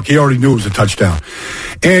didn't even look. He already knew it was a touchdown.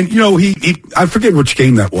 And, I forget which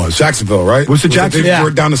game that was. Jacksonville, right? Was it Jacksonville?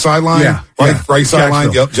 Yeah. Down the sideline? Yeah. Right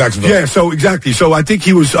sideline? Yep, Jacksonville. Yeah, so exactly. So I think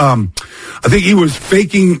he was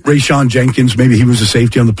faking Rayshawn Jenkins. Maybe he was a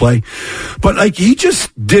safety on the play. But, like, he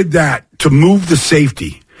just did that to move the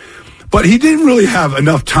safety. But he didn't really have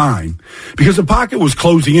enough time because the pocket was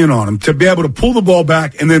closing in on him to be able to pull the ball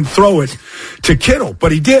back and then throw it to Kittle.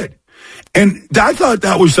 But he did. And I thought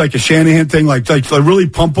that was like a Shanahan thing, like really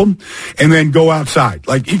pump him and then go outside.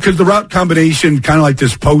 Like, because the route combination, kind of like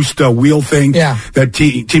this post wheel thing that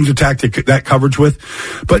teams attack that coverage with.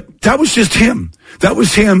 But that was just him. That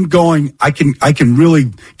was him going, I can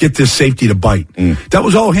really get this safety to bite. That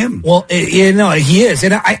was all him. Well, he is.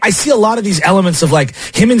 And I see a lot of these elements of like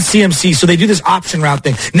him and CMC. So they do this option route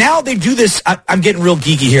thing. Now they do this. I'm getting real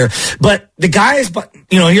geeky here, but the guy is,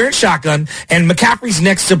 you're in shotgun and McCaffrey's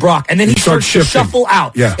next to Brock, and then he starts to shuffle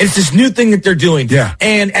out. Yeah. It's this new thing that they're doing. Yeah.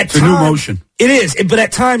 And at it's a new motion. It is, but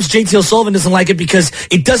at times JT O'Sullivan doesn't like it because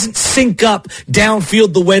it doesn't sync up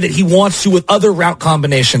downfield the way that he wants to with other route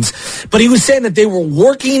combinations. But he was saying that they were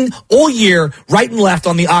working all year right and left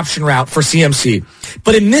on the option route for CMC.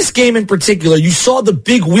 But in this game in particular, you saw the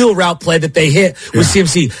big wheel route play that they hit with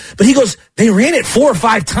CMC. But he goes, they ran it 4 or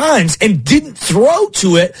 5 times and didn't throw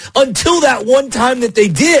to it until that one time that they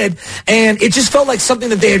did. And it just felt like something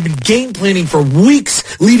that they had been game planning for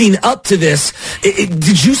weeks leading up to this.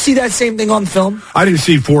 Did you see that same thing on film? I didn't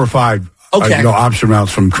see 4 or 5 option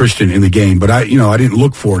routes from Christian in the game, but I didn't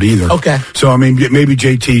look for it either. Okay. So I mean, maybe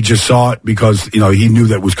JT just saw it because he knew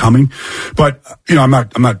that was coming. But I'm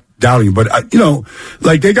not doubting it, but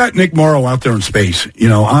like they got Nick Morrow out there in space.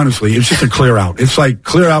 Honestly, it's just a clear out. It's like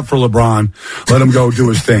clear out for LeBron, let him go do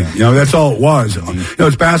his thing. That's all it was.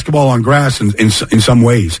 It's basketball on grass in some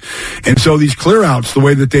ways, and so these clear outs, the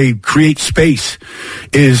way that they create space,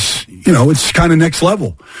 is it's kind of next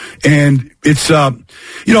level, and it's I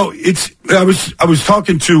was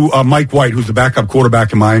talking to Mike White, who's the backup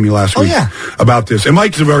quarterback in Miami last week, about this. And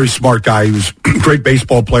Mike's a very smart guy. He was a great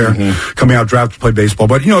baseball player, coming out drafted to play baseball.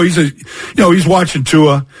 But he's watching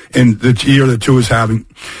Tua and the year that Tua's having,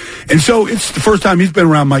 and so it's the first time he's been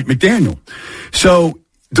around Mike McDaniel. So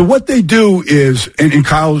what they do is, and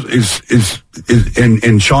Kyle is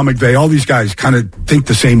and Sean McVay, all these guys kind of think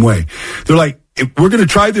the same way. They're like, we're going to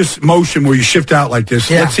try this motion where you shift out like this.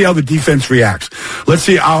 Yeah. Let's see how the defense reacts. Let's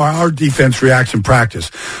see how our defense reacts in practice.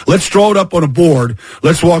 Let's draw it up on a board.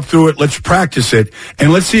 Let's walk through it. Let's practice it.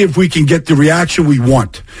 And let's see if we can get the reaction we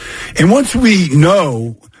want. And once we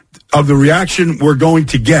know of the reaction we're going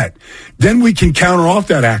to get, then we can counter off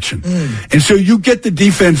that action. And so you get the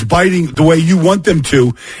defense biting the way you want them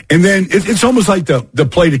to, and then it's almost like the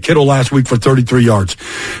play to Kittle last week for 33 yards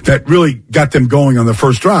that really got them going on the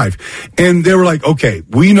first drive. And they were like, okay,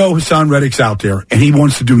 we know Hassan Reddick's out there, and he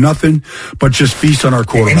wants to do nothing but just feast on our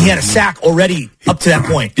quarterback. And he had a sack already up to that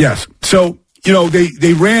point. Yes. So,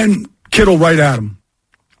 they ran Kittle right at him.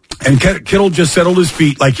 And Kittle just settled his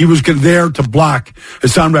feet like he was there to block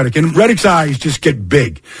Hassan Reddick. And Reddick's eyes just get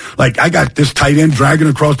big. Like, I got this tight end dragging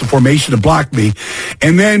across the formation to block me.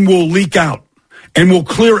 And then we'll leak out. And we'll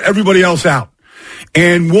clear everybody else out.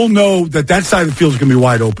 And we'll know that side of the field is going to be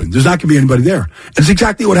wide open. There's not going to be anybody there. That's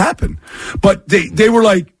exactly what happened. But they were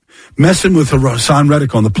like messing with Hassan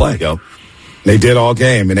Reddick on the play. Yep. They did all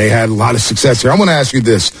game, and they had a lot of success here. I want to ask you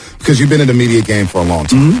this, because you've been in the media game for a long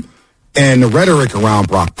time. And the rhetoric around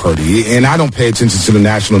Brock Purdy, and I don't pay attention to the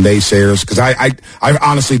national naysayers because I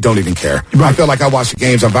honestly don't even care. Right. I feel like I watch the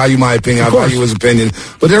games. I value my opinion. I value his opinion.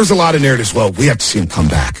 But there's a lot of narratives. Well, we have to see him come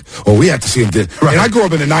back, or we have to see him. Right. And I grew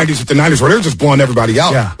up in the 90s with the 90s where they were just blowing everybody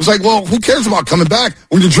out. Yeah. It was like, well, who cares about coming back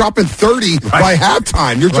when you're dropping 30 by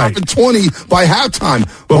halftime? You're dropping 20 by halftime.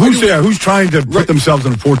 Well, who's trying to put themselves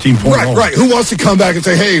in a 14-point hole? Right. Who wants to come back and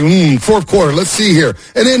say, hey, fourth quarter, let's see here.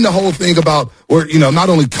 And then the whole thing about where, not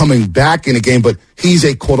only coming back in a game, but he's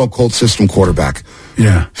a quote-unquote system quarterback.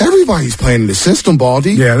 Yeah. Everybody's playing in the system,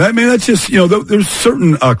 Baldy. Yeah, that's just, there's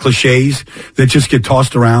certain cliches that just get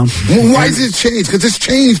tossed around. Well, why does it change? Because it's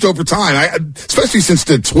changed over time, especially since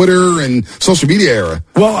the Twitter and social media era.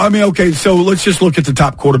 Well, I mean, okay, so let's just look at the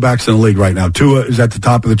top quarterbacks in the league right now. Tua is at the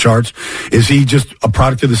top of the charts. Is he just a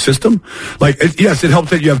product of the system? Like, yes, it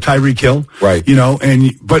helps that you have Tyreek Hill. Right.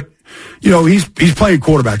 But he's playing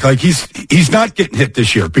quarterback. Like, he's not getting hit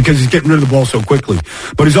this year because he's getting rid of the ball so quickly.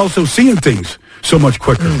 But he's also seeing things so much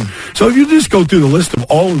quicker. So if you just go through the list of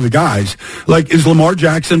all of the guys, like, is Lamar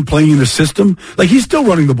Jackson playing in the system? Like, he's still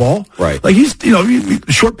running the ball. Right. Like, he's,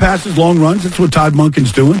 short passes, long runs. That's what Todd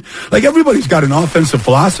Monken's doing. Like, everybody's got an offensive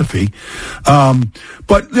philosophy.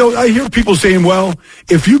 But, I hear people saying, well,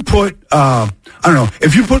 if you put,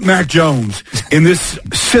 if you put Mac Jones in this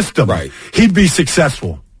system, he'd be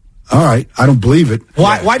successful. All right, I don't believe it.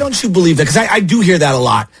 Why don't you believe that? Because I do hear that a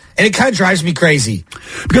lot, and it kind of drives me crazy.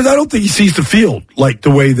 Because I don't think he sees the field like the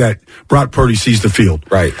way that Brock Purdy sees the field.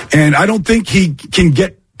 Right. And I don't think he can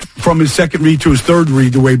get from his second read to his third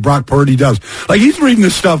read the way Brock Purdy does. Like, he's reading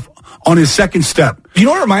this stuff on his second step. You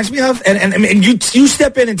know what it reminds me of? And you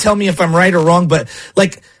step in and tell me if I'm right or wrong, but,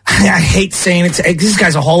 like, I hate saying it. This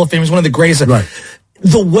guy's a Hall of Fame. He's one of the greatest. Right.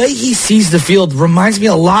 The way he sees the field reminds me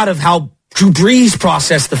a lot of how Drew Brees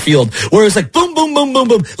processed the field, where it was like boom, boom, boom, boom,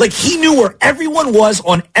 boom. Like he knew where everyone was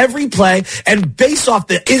on every play, and based off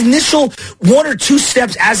the initial 1 or 2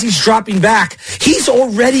 steps as he's dropping back, he's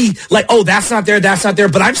already like, oh, that's not there,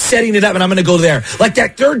 but I'm setting it up and I'm going to go there. Like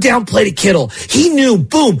that third down play to Kittle. He knew,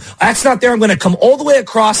 boom, that's not there. I'm going to come all the way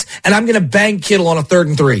across and I'm going to bang Kittle on a 3rd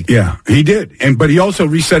and 3. Yeah, he did. But he also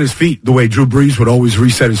reset his feet the way Drew Brees would always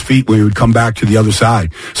reset his feet when he would come back to the other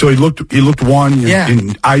side. So he looked one,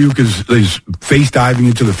 and Ayuk is face diving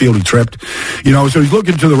into the field. He tripped, so he's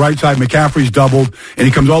looking to the right side. McCaffrey's doubled, and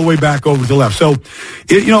he comes all the way back over to the left. So,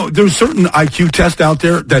 there's certain IQ tests out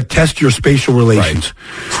there that test your spatial relations.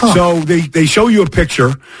 Right. So they show you a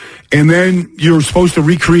picture, and then you're supposed to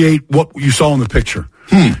recreate what you saw in the picture.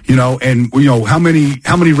 How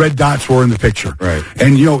many red dots were in the picture. Right.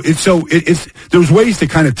 And, there's ways to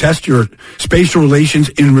kind of test your spatial relations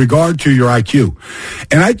in regard to your IQ.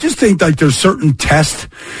 And I just think like there's certain tests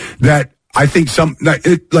that I think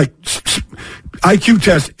IQ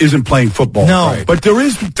test isn't playing football. No. Right. But there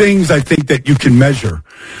is things I think that you can measure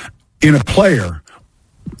in a player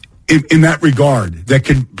in that regard that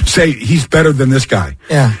could say he's better than this guy.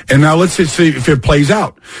 Yeah. And now let's just see if it plays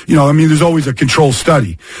out. There's always a control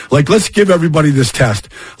study. Like, let's give everybody this test.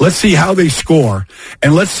 Let's see how they score,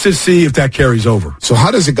 and let's just see if that carries over. So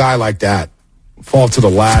how does a guy like that fall to the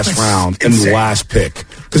last round and the last pick?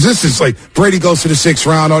 Because this is like Brady goes to the 6th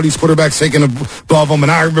round, all these quarterbacks taking above him,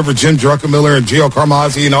 and I remember Jim Druckenmiller and Gio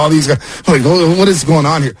Carmazzi and all these guys. I'm like, what is going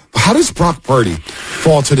on here? How does Brock Purdy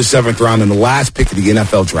fall to the 7th round and the last pick of the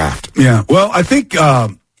NFL draft? Yeah, well, I think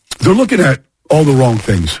they're looking at all the wrong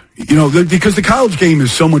things. Because the college game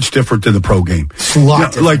is so much different than the pro game. It's a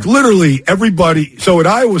lot different. Like literally everybody. So at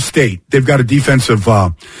Iowa State, they've got a defensive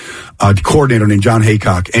coordinator named John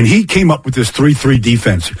Haycock, and he came up with this 3-3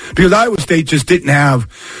 defense because Iowa State just didn't have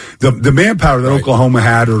the manpower that Oklahoma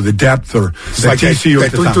had, or the depth, or it's like TCU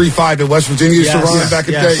that 3-3-5 that West Virginia used to run back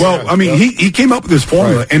in the day. Well, I mean, he came up with this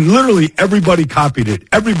formula, and literally everybody copied it.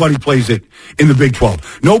 Everybody plays it in the Big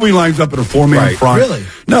 12. Nobody lines up in a 4-man front. Really?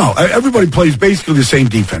 No, everybody plays basically the same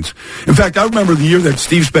defense. In fact, I remember the year that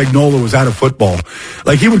Steve Spagnuolo was out of football.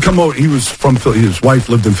 Like, he would come over. He was from his wife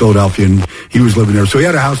lived in Philadelphia, and he was living there, so he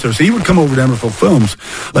had a house there. So he would come over to NFL Films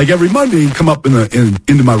like every Monday. He'd come up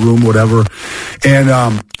into my room, whatever,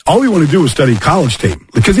 and all he wanted to do was study college tape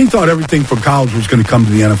because he thought everything from college was going to come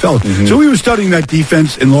to the NFL. Mm-hmm. So he was studying that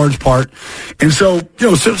defense in large part, and so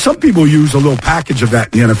so some people use a little package of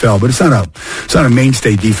that in the NFL, but it's not a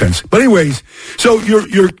mainstay defense. But anyways, so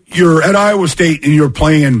you're at Iowa State and you're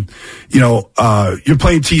playing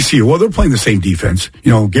TCU. Well, they're playing the same defense.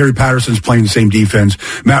 Gary Patterson's playing the same defense.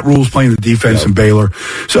 Matt Rule's playing the defense in Baylor.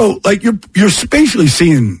 So, like, you're spatially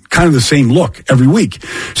seeing kind of the same look every week.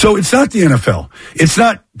 So it's not the NFL. It's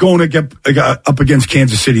not going to get up against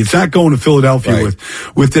Kansas City. It's not going to Philadelphia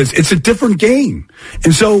with this. It's a different game.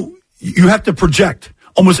 And so you have to project.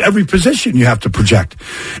 Almost every position you have to project.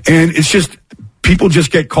 And it's just, people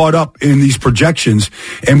just get caught up in these projections,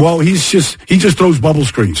 and he just throws bubble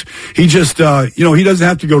screens. He just, he doesn't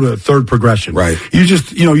have to go to third progression. Right. You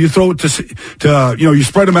just, you throw it to you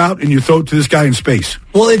spread them out and you throw it to this guy in space.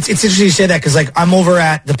 Well, it's interesting you say that because, like, I'm over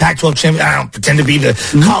at the Pac-12 champion. I don't pretend to be the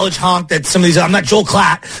college honk that some of these. I'm not Joel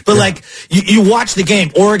Klatt, but like you watch the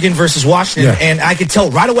game, Oregon versus Washington, and I could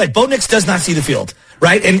tell right away, Bo Nix does not see the field.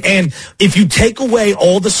 Right? And if you take away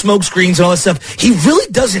all the smoke screens and all that stuff, he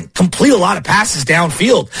really doesn't complete a lot of passes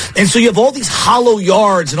downfield. And so you have all these hollow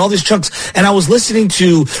yards and all these chunks. And I was listening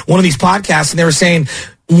to one of these podcasts, and they were saying,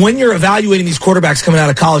 when you're evaluating these quarterbacks coming out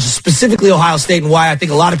of college, specifically Ohio State, and why I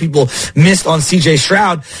think a lot of people missed on C.J.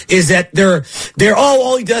 Stroud, is that they're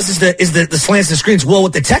all he does is the slants and screens. Well,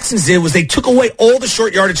 what the Texans did was they took away all the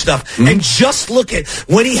short yardage stuff and just look at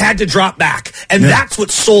when he had to drop back, and that's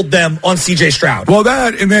what sold them on C.J. Stroud. Well,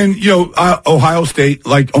 that, and then Ohio State,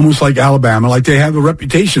 like almost like Alabama, like they have a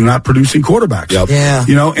reputation of not producing quarterbacks. Yep.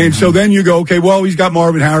 Yeah. And so then you go, okay, well, he's got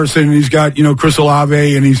Marvin Harrison, and he's got Chris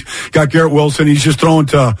Olave, and he's got Garrett Wilson. He's just throwing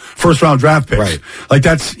to first-round draft picks. Right. Like,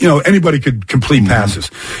 that's, anybody could complete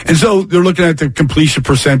passes. And so they're looking at the completion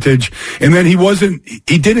percentage, and then he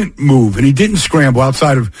didn't move, and he didn't scramble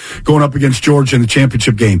outside of going up against Georgia in the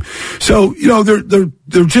championship game. So,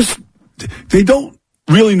 they don't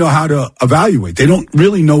really know how to evaluate. They don't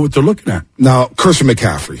really know what they're looking at. Now, Christian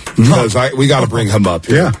McCaffrey, because we got to bring him up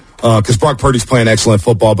here. Yeah. Because Brock Purdy's playing excellent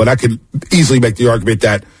football, but I could easily make the argument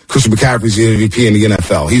that Christian McCaffrey's the MVP in the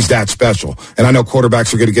NFL. He's that special. And I know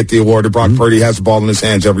quarterbacks are going to get the award, and Brock Purdy has the ball in his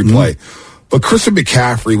hands every play. But Christian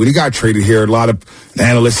McCaffrey, when he got traded here, a lot of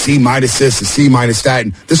analysts, C- this and C- that,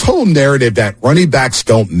 and this whole narrative that running backs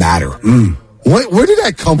don't matter. Where did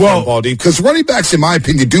that come from, Baldy? Because running backs, in my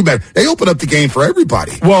opinion, do better. They open up the game for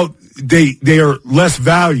everybody. Well, they are less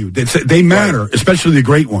valued. They matter, especially the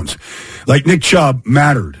great ones. Like Nick Chubb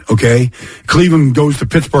mattered, okay? Cleveland goes to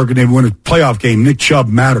Pittsburgh and they win a playoff game. Nick Chubb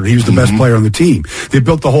mattered. He was the best player on the team. They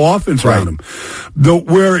built the whole offense around him.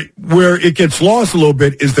 Where it gets lost a little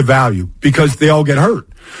bit is the value because they all get hurt.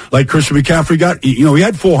 Like Christian McCaffrey he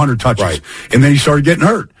had 400 touches, and then he started getting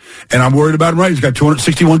hurt. And I'm worried about him, He's got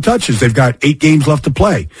 261 touches. They've got 8 games left to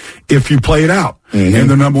play. If you play it out and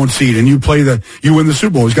the number 1 seed and you win the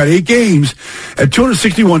Super Bowl. He's got 8 games. At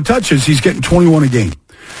 261 touches, he's getting 21 a game.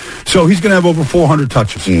 So he's going to have over 400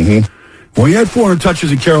 touches. Well, he had 400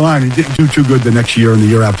 touches in Carolina. He didn't do too good the next year and the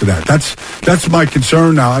year after that. That's my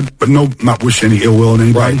concern now. But not wishing any ill will on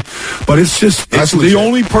anybody. But it's just the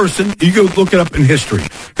only person, you go look it up in history,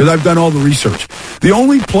 because I've done all the research. The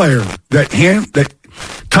only player that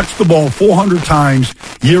touched the ball 400 times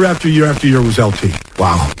year after year after year was LT.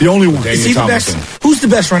 Wow. The only one. Is he the best? Who's the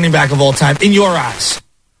best running back of all time, in your eyes?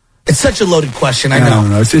 It's such a loaded question, I know.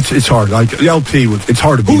 No, it's hard. Like LT, it's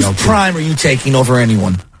hard to beat LT. Whose prime are you taking over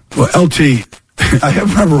anyone? Well, LT, I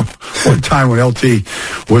remember one time when LT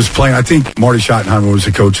was playing, I think Marty Schottenheimer was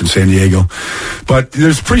the coach in San Diego. But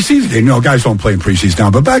there's preseason game. Guys don't play in preseason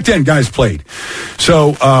now. But back then, guys played. So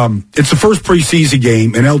it's the first preseason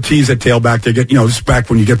game, and LT's at tailback. They get, this is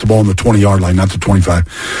back when you get the ball on the 20-yard line, not the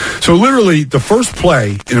 25. So literally, the first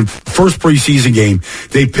play in a first preseason game,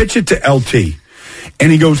 they pitch it to LT.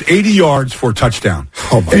 And he goes 80 yards for a touchdown.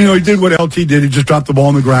 And, he did what LT did. He just dropped the ball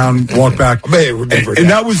on the ground, walked back. And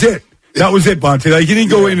that was it. That was it, Bonta. Like, he didn't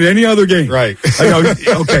go into any other game. Right.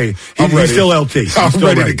 Okay. He's still LT. I'm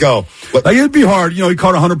ready to go. Like, it'd be hard. He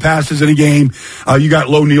caught 100 passes in a game. You got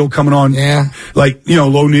Low Neal coming on. Yeah. Like,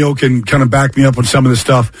 Low Neal can kind of back me up on some of this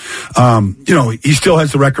stuff. He still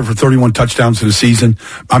has the record for 31 touchdowns in a season.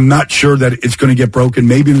 I'm not sure that it's going to get broken.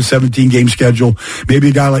 Maybe in the 17-game schedule. Maybe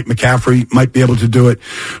a guy like McCaffrey might be able to do it.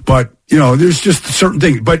 But, there's just certain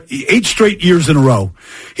things. But 8 straight years in a row,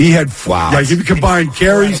 he had, like, if you combine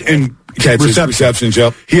carries and receptions,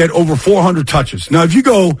 yep. He had over 400 touches. Now, if you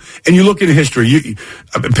go and you look into history, you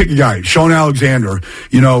pick a guy, Sean Alexander,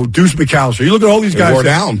 Deuce McAllister. You look at all these guys. Wore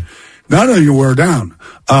down. Not only you wear down,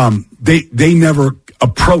 they never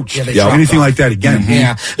approached anything like that again.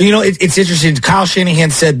 Yeah. It's interesting. Kyle Shanahan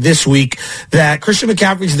said this week that Christian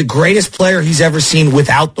McCaffrey is the greatest player he's ever seen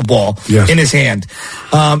without the ball in his hand.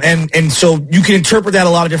 And so you can interpret that a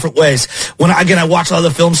lot of different ways. I watched a lot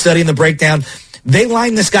of the film study and the breakdown. They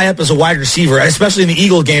line this guy up as a wide receiver, especially in the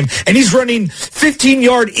Eagle game, and he's running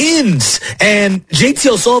 15-yard ins. And JT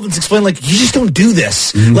O'Sullivan's explained, like, you just don't do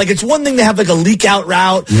this. Like, it's one thing to have, like, a leak-out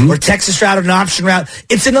route or Texas route or an option route.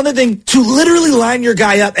 It's another thing to literally line your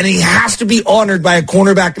guy up, and he has to be honored by a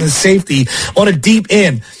cornerback and a safety on a deep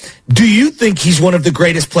end. Do you think he's one of the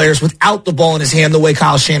greatest players without the ball in his hand the way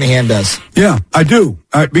Kyle Shanahan does? Yeah, I do.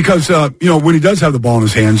 Because, when he does have the ball in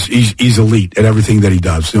his hands, he's elite at everything that he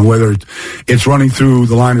does. Whether it's running through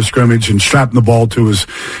the line of scrimmage and strapping the ball to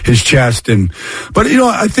his chest. But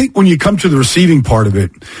I think when you come to the receiving part of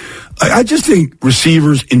it, I just think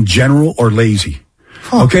receivers in general are lazy.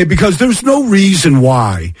 Okay, because there's no reason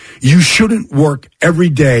why you shouldn't work every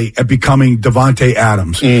day at becoming Devontae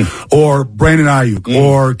Adams or Brandon Ayuk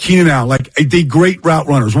or Keenan Allen, like the great route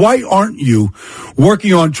runners. Why aren't you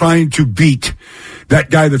working on trying to beat that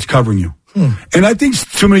guy that's covering you? And I think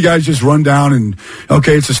too many guys just run down and,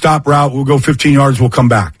 okay, it's a stop route. We'll go 15 yards. We'll come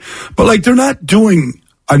back. But, they're not doing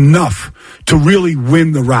enough to really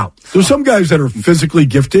win the route. There's some guys that are physically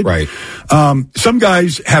gifted. Right. Some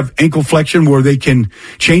guys have ankle flexion where they can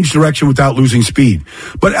change direction without losing speed.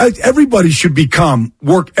 But everybody should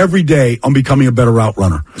work every day on becoming a better route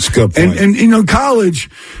runner. That's a good point. And in college,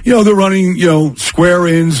 they're running, square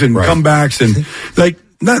ins and comebacks and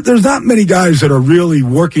there's not many guys that are really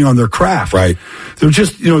working on their craft. Right. They're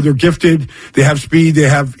just, they're gifted. They have speed. They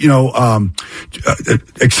have,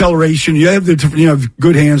 acceleration. You have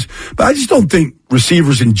good hands. But I just don't think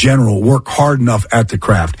receivers in general work hard enough at the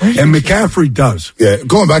craft. And McCaffrey does. Yeah.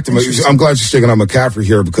 Going back to, I'm glad you're sticking on McCaffrey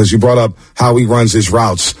here because you brought up how he runs his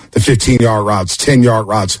routes, the 15-yard routes, 10-yard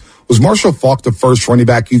routes. Was Marshall Faulk the first running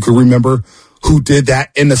back you could remember who did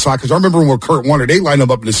that in the slot? Because I remember when Kurt Warner, they lined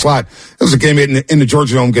him up in the slot. It was a game in the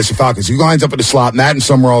Georgia Dome against the Falcons. He lines up in the slot. Madden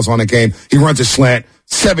Summerall's on the game. He runs a slant,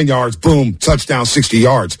 7 yards, boom, touchdown, 60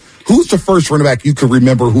 yards. Who's the first running back you could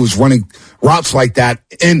remember who was running routes like that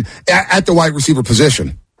at the wide receiver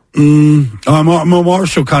position?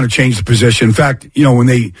 Marshall kind of changed the position. In fact, when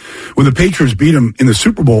the Patriots beat him in the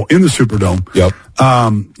Super Bowl, in the Superdome,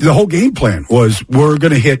 the whole game plan was we're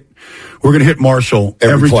going to hit we're going to hit Marshall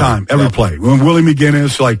every time, every play. When Willie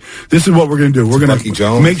McGinnis, like, this is what we're going to do. We're going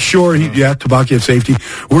to make sure Tabaki at safety.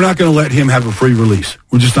 We're not going to let him have a free release.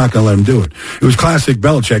 We're just not going to let him do it. It was classic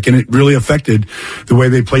Belichick, and it really affected the way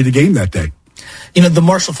they played the game that day. You know, the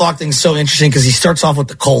Marshall Faulk thing is so interesting because he starts off with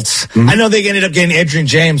the Colts. Mm-hmm. I know they ended up getting Adrian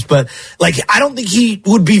James, but, like, I don't think he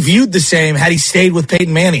would be viewed the same had he stayed with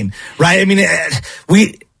Peyton Manning, right? I mean,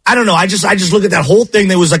 I don't know. I just look at that whole thing.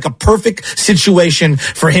 There was like a perfect situation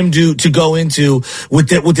for him to go into with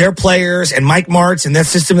their players and Mike Martz and that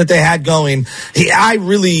system that they had going. I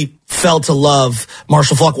really fell to love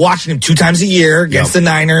Marshall Faulk, watching him 2 times a year against the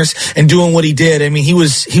Niners and doing what he did. I mean, he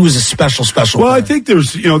was a special player. I think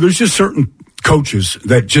there's just certain coaches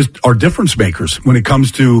that just are difference makers when it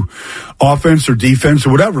comes to offense or defense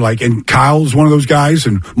or whatever. Like, and Kyle's one of those guys,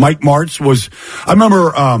 and Mike Martz was. I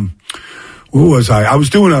remember. Who was I? I was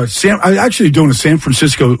doing a San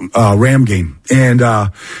Francisco Ram game, and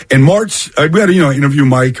Martz. We had to interview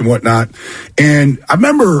Mike and whatnot, and I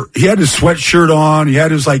remember he had his sweatshirt on, he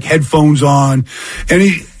had his like headphones on, and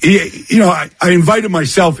he I invited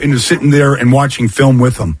myself into sitting there and watching film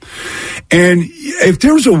with him. And if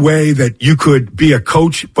there's a way that you could be a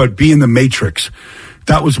coach but be in the matrix,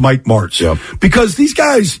 that was Mike Martz. Yep. Because these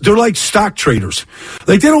guys, they're like stock traders.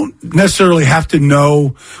 Like, they don't necessarily have to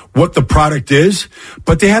know what the product is,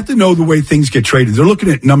 but they have to know the way things get traded. They're looking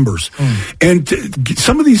at numbers. And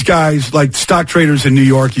some of these guys, like stock traders in New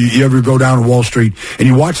York, you ever go down to Wall Street and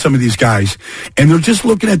you watch some of these guys, and they're just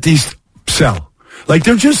looking at these sell. Like,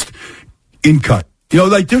 they're just in cut.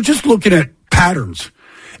 Like, they're just looking at patterns.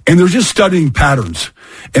 And they're just studying patterns.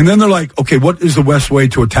 And then they're like, okay, what is the best way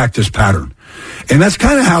to attack this pattern? And that's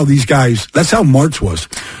kind of how these guys, that's how Martz was.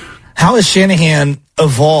 How has Shanahan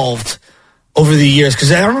evolved over the years?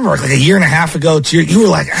 Because I remember like a year and a half ago, you were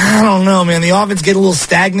like, I don't know, man. The offense get a little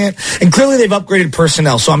stagnant. And clearly they've upgraded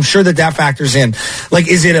personnel, so I'm sure that factors in. Like,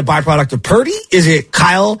 is it a byproduct of Purdy? Is it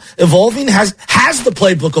Kyle evolving? Has the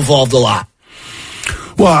playbook evolved a lot?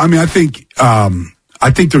 Well, I mean, I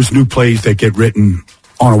think there's new plays that get written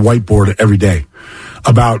on a whiteboard every day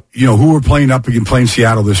about, who we're playing up against, playing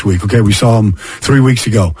Seattle this week. Okay, we saw him 3 weeks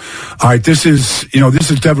ago. All right, this is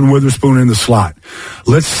Devin Witherspoon in the slot.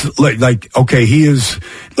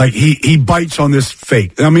 He bites on this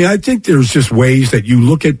fake. I mean, I think there's just ways that you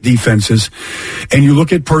look at defenses and you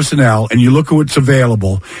look at personnel and you look at what's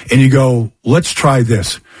available and you go, let's try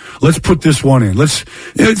this. Let's put this one in.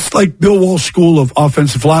 It's like Bill Walsh's school of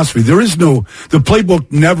offensive philosophy. The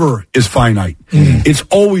playbook never is finite. Mm-hmm. It's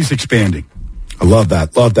always expanding. I love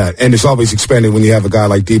that. And it's always expanding when you have a guy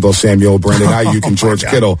like Deebo Samuel, Brandon Ayuk, and George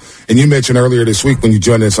Kittle. And you mentioned earlier this week when you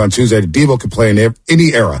joined us on Tuesday that Deebo can play in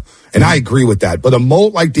any era. And I agree with that. But a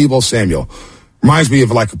mold like Deebo Samuel reminds me of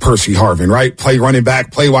like a Percy Harvin, right? Play running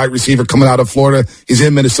back, play wide receiver coming out of Florida. He's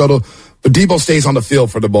in Minnesota. But Deebo stays on the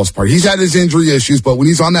field for the most part. He's had his injury issues, but when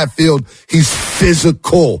he's on that field, he's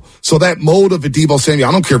physical. So that mold of a Deebo Samuel,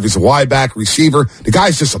 I don't care if he's a wide back, receiver. The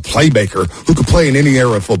guy's just a playmaker who can play in any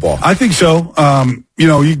era of football. I think so.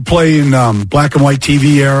 You can play in black and white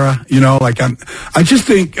TV era. I just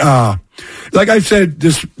think, like I've said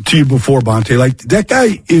this to you before, Bonta, like that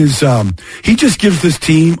guy is, he just gives this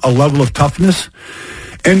team a level of toughness.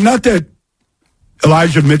 And not that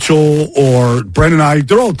Elijah Mitchell or Brennan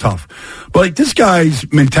they're all tough. But like this guy's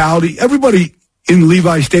mentality, everybody in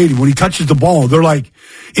Levi Stadium, when he touches the ball, they're like,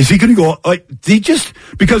 is he going to go? Like,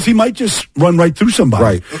 because he might just run right through somebody.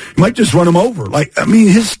 Right. He might just run him over. Like, I mean,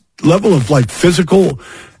 his level of like physical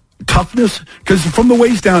toughness, because from the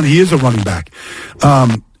waist down, he is a running back.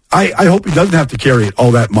 I hope he doesn't have to carry it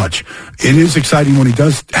all that much. It is exciting when he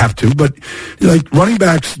does have to, but like running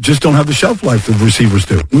backs just don't have the shelf life that receivers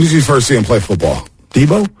do. When did you first see him play football?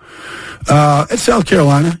 Deebo? At South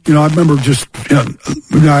Carolina. I remember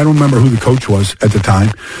I don't remember who the coach was at the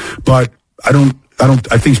time, but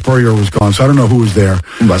I think Spurrier was gone, so I don't know who was there.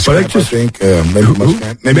 Muskamp, I think.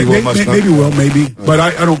 Maybe Will Muskamp. But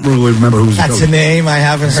I don't really remember who was the coach. That's a name I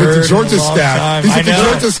haven't heard. He's with the Georgia staff. He's with the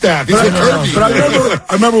Georgia staff. He's with Kirby.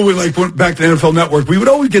 But I remember we went back to the NFL Network. We would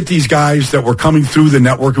always get these guys that were coming through the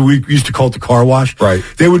network, and we used to call it the car wash. Right.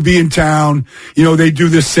 They would be in town. They'd do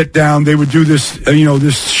this sit down. They would do this,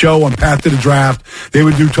 this show on Path to the Draft. They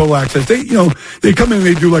would do Total Access. They come in and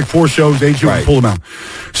they do like 4 shows. They pull them out.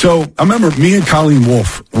 So I remember me and Colleen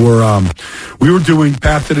Wolfe we were doing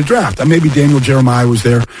Path to the Draft. Maybe Daniel Jeremiah was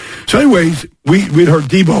there. So anyways, we'd heard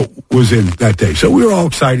Deebo was in that day. So we were all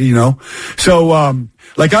excited, So, I'm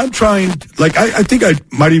trying, I think I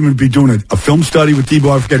might even be doing a film study with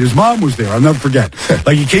Deebo. I forget. His mom was there. I'll never forget.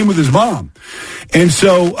 He came with his mom. And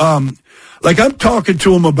so, Like, I'm talking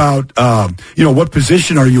to him about, what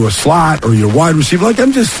position are you, a slot or you're a wide receiver? Like,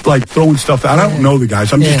 I'm just, like, throwing stuff out. I don't know the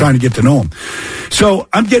guys. I'm just trying to get to know them. So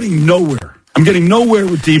I'm getting nowhere. I'm getting nowhere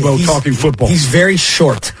with Debo talking football. He's very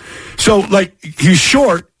short. So, like, he's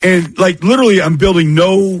short, and, like, literally I'm building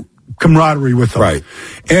no camaraderie with him. Right.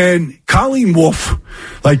 And Colleen Wolfe,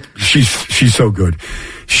 like, she's so good.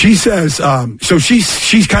 She says, so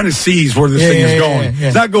she kind of sees where this thing is going.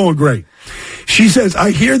 It's not going great. She says,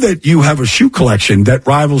 I hear that you have a shoe collection that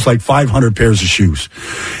rivals like 500 pairs of shoes.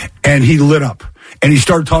 And he lit up. And he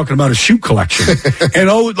started talking about a shoe collection. And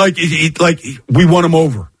we won him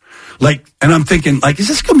over. Like, and I'm thinking, like, is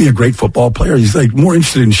this going to be a great football player? He's like more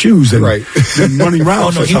interested in shoes than running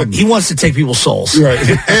routes. He wants to take people's souls. Right.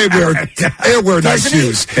 And wear nice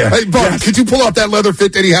shoes. Yeah. Hey, Baldy, could you pull off that leather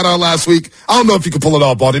fit that he had on last week? I don't know if you can pull it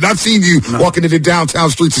off, Baldy. I've seen you walking into downtown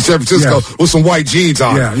streets of San Francisco with some white jeans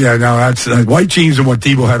on. No, that's white jeans and what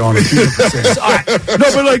Debo had on. No,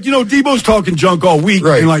 but like, Debo's talking junk all week,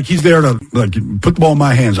 and like he's there to like put the ball in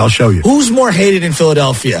my hands. I'll show you. Who's more hated in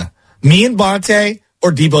Philadelphia, me and Bonta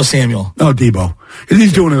or Debo Samuel? No, Debo.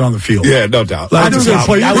 He's doing it on the field. Yeah, no doubt. Like, they're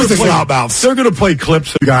going to play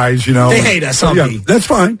clips of guys, They hate us. That's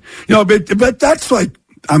fine. But that's like,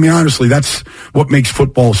 I mean, honestly, that's what makes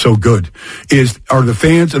football so good are the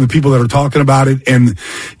fans and the people that are talking about it. And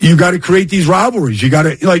you got to create these rivalries. You got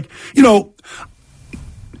to, like,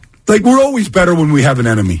 we're always better when we have an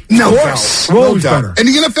enemy. No doubt. We're always better. And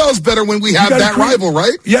the NFL is better when we have that rival,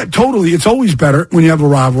 right? Yeah, totally. It's always better when you have a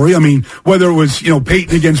rivalry. I mean, whether it was,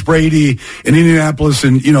 Peyton against Brady in Indianapolis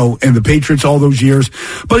and the Patriots all those years.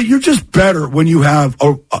 But you're just better when you have,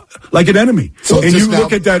 an enemy. And you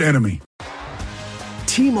look at that enemy.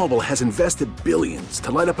 T-Mobile has invested billions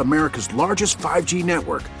to light up America's largest 5G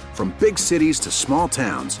network, from big cities to small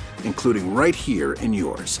towns, including right here in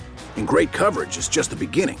yours. And great coverage is just the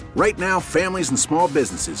beginning. Right now, families and small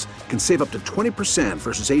businesses can save up to 20%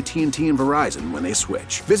 versus AT&T and Verizon when they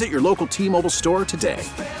switch. Visit your local T-Mobile store today.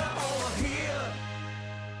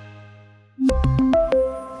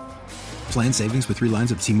 Plan savings with 3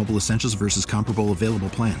 lines of T-Mobile Essentials versus comparable available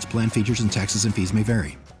plans. Plan features and taxes and fees may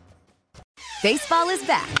vary. Baseball is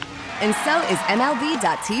back, and so is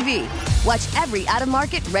MLB.tv. Watch every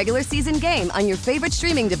out-of-market regular season game on your favorite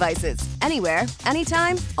streaming devices, anywhere,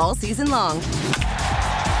 anytime, all season long.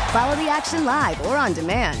 Follow the action live or on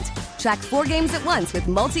demand. Track 4 games at once with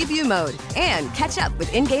multi-view mode and catch up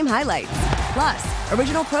with in-game highlights. Plus,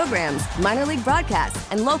 original programs, minor league broadcasts,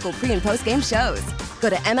 and local pre- and post-game shows.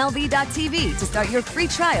 Go to MLB.tv to start your free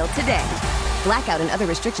trial today. Blackout and other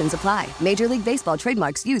restrictions apply. Major League Baseball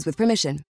trademarks used with permission.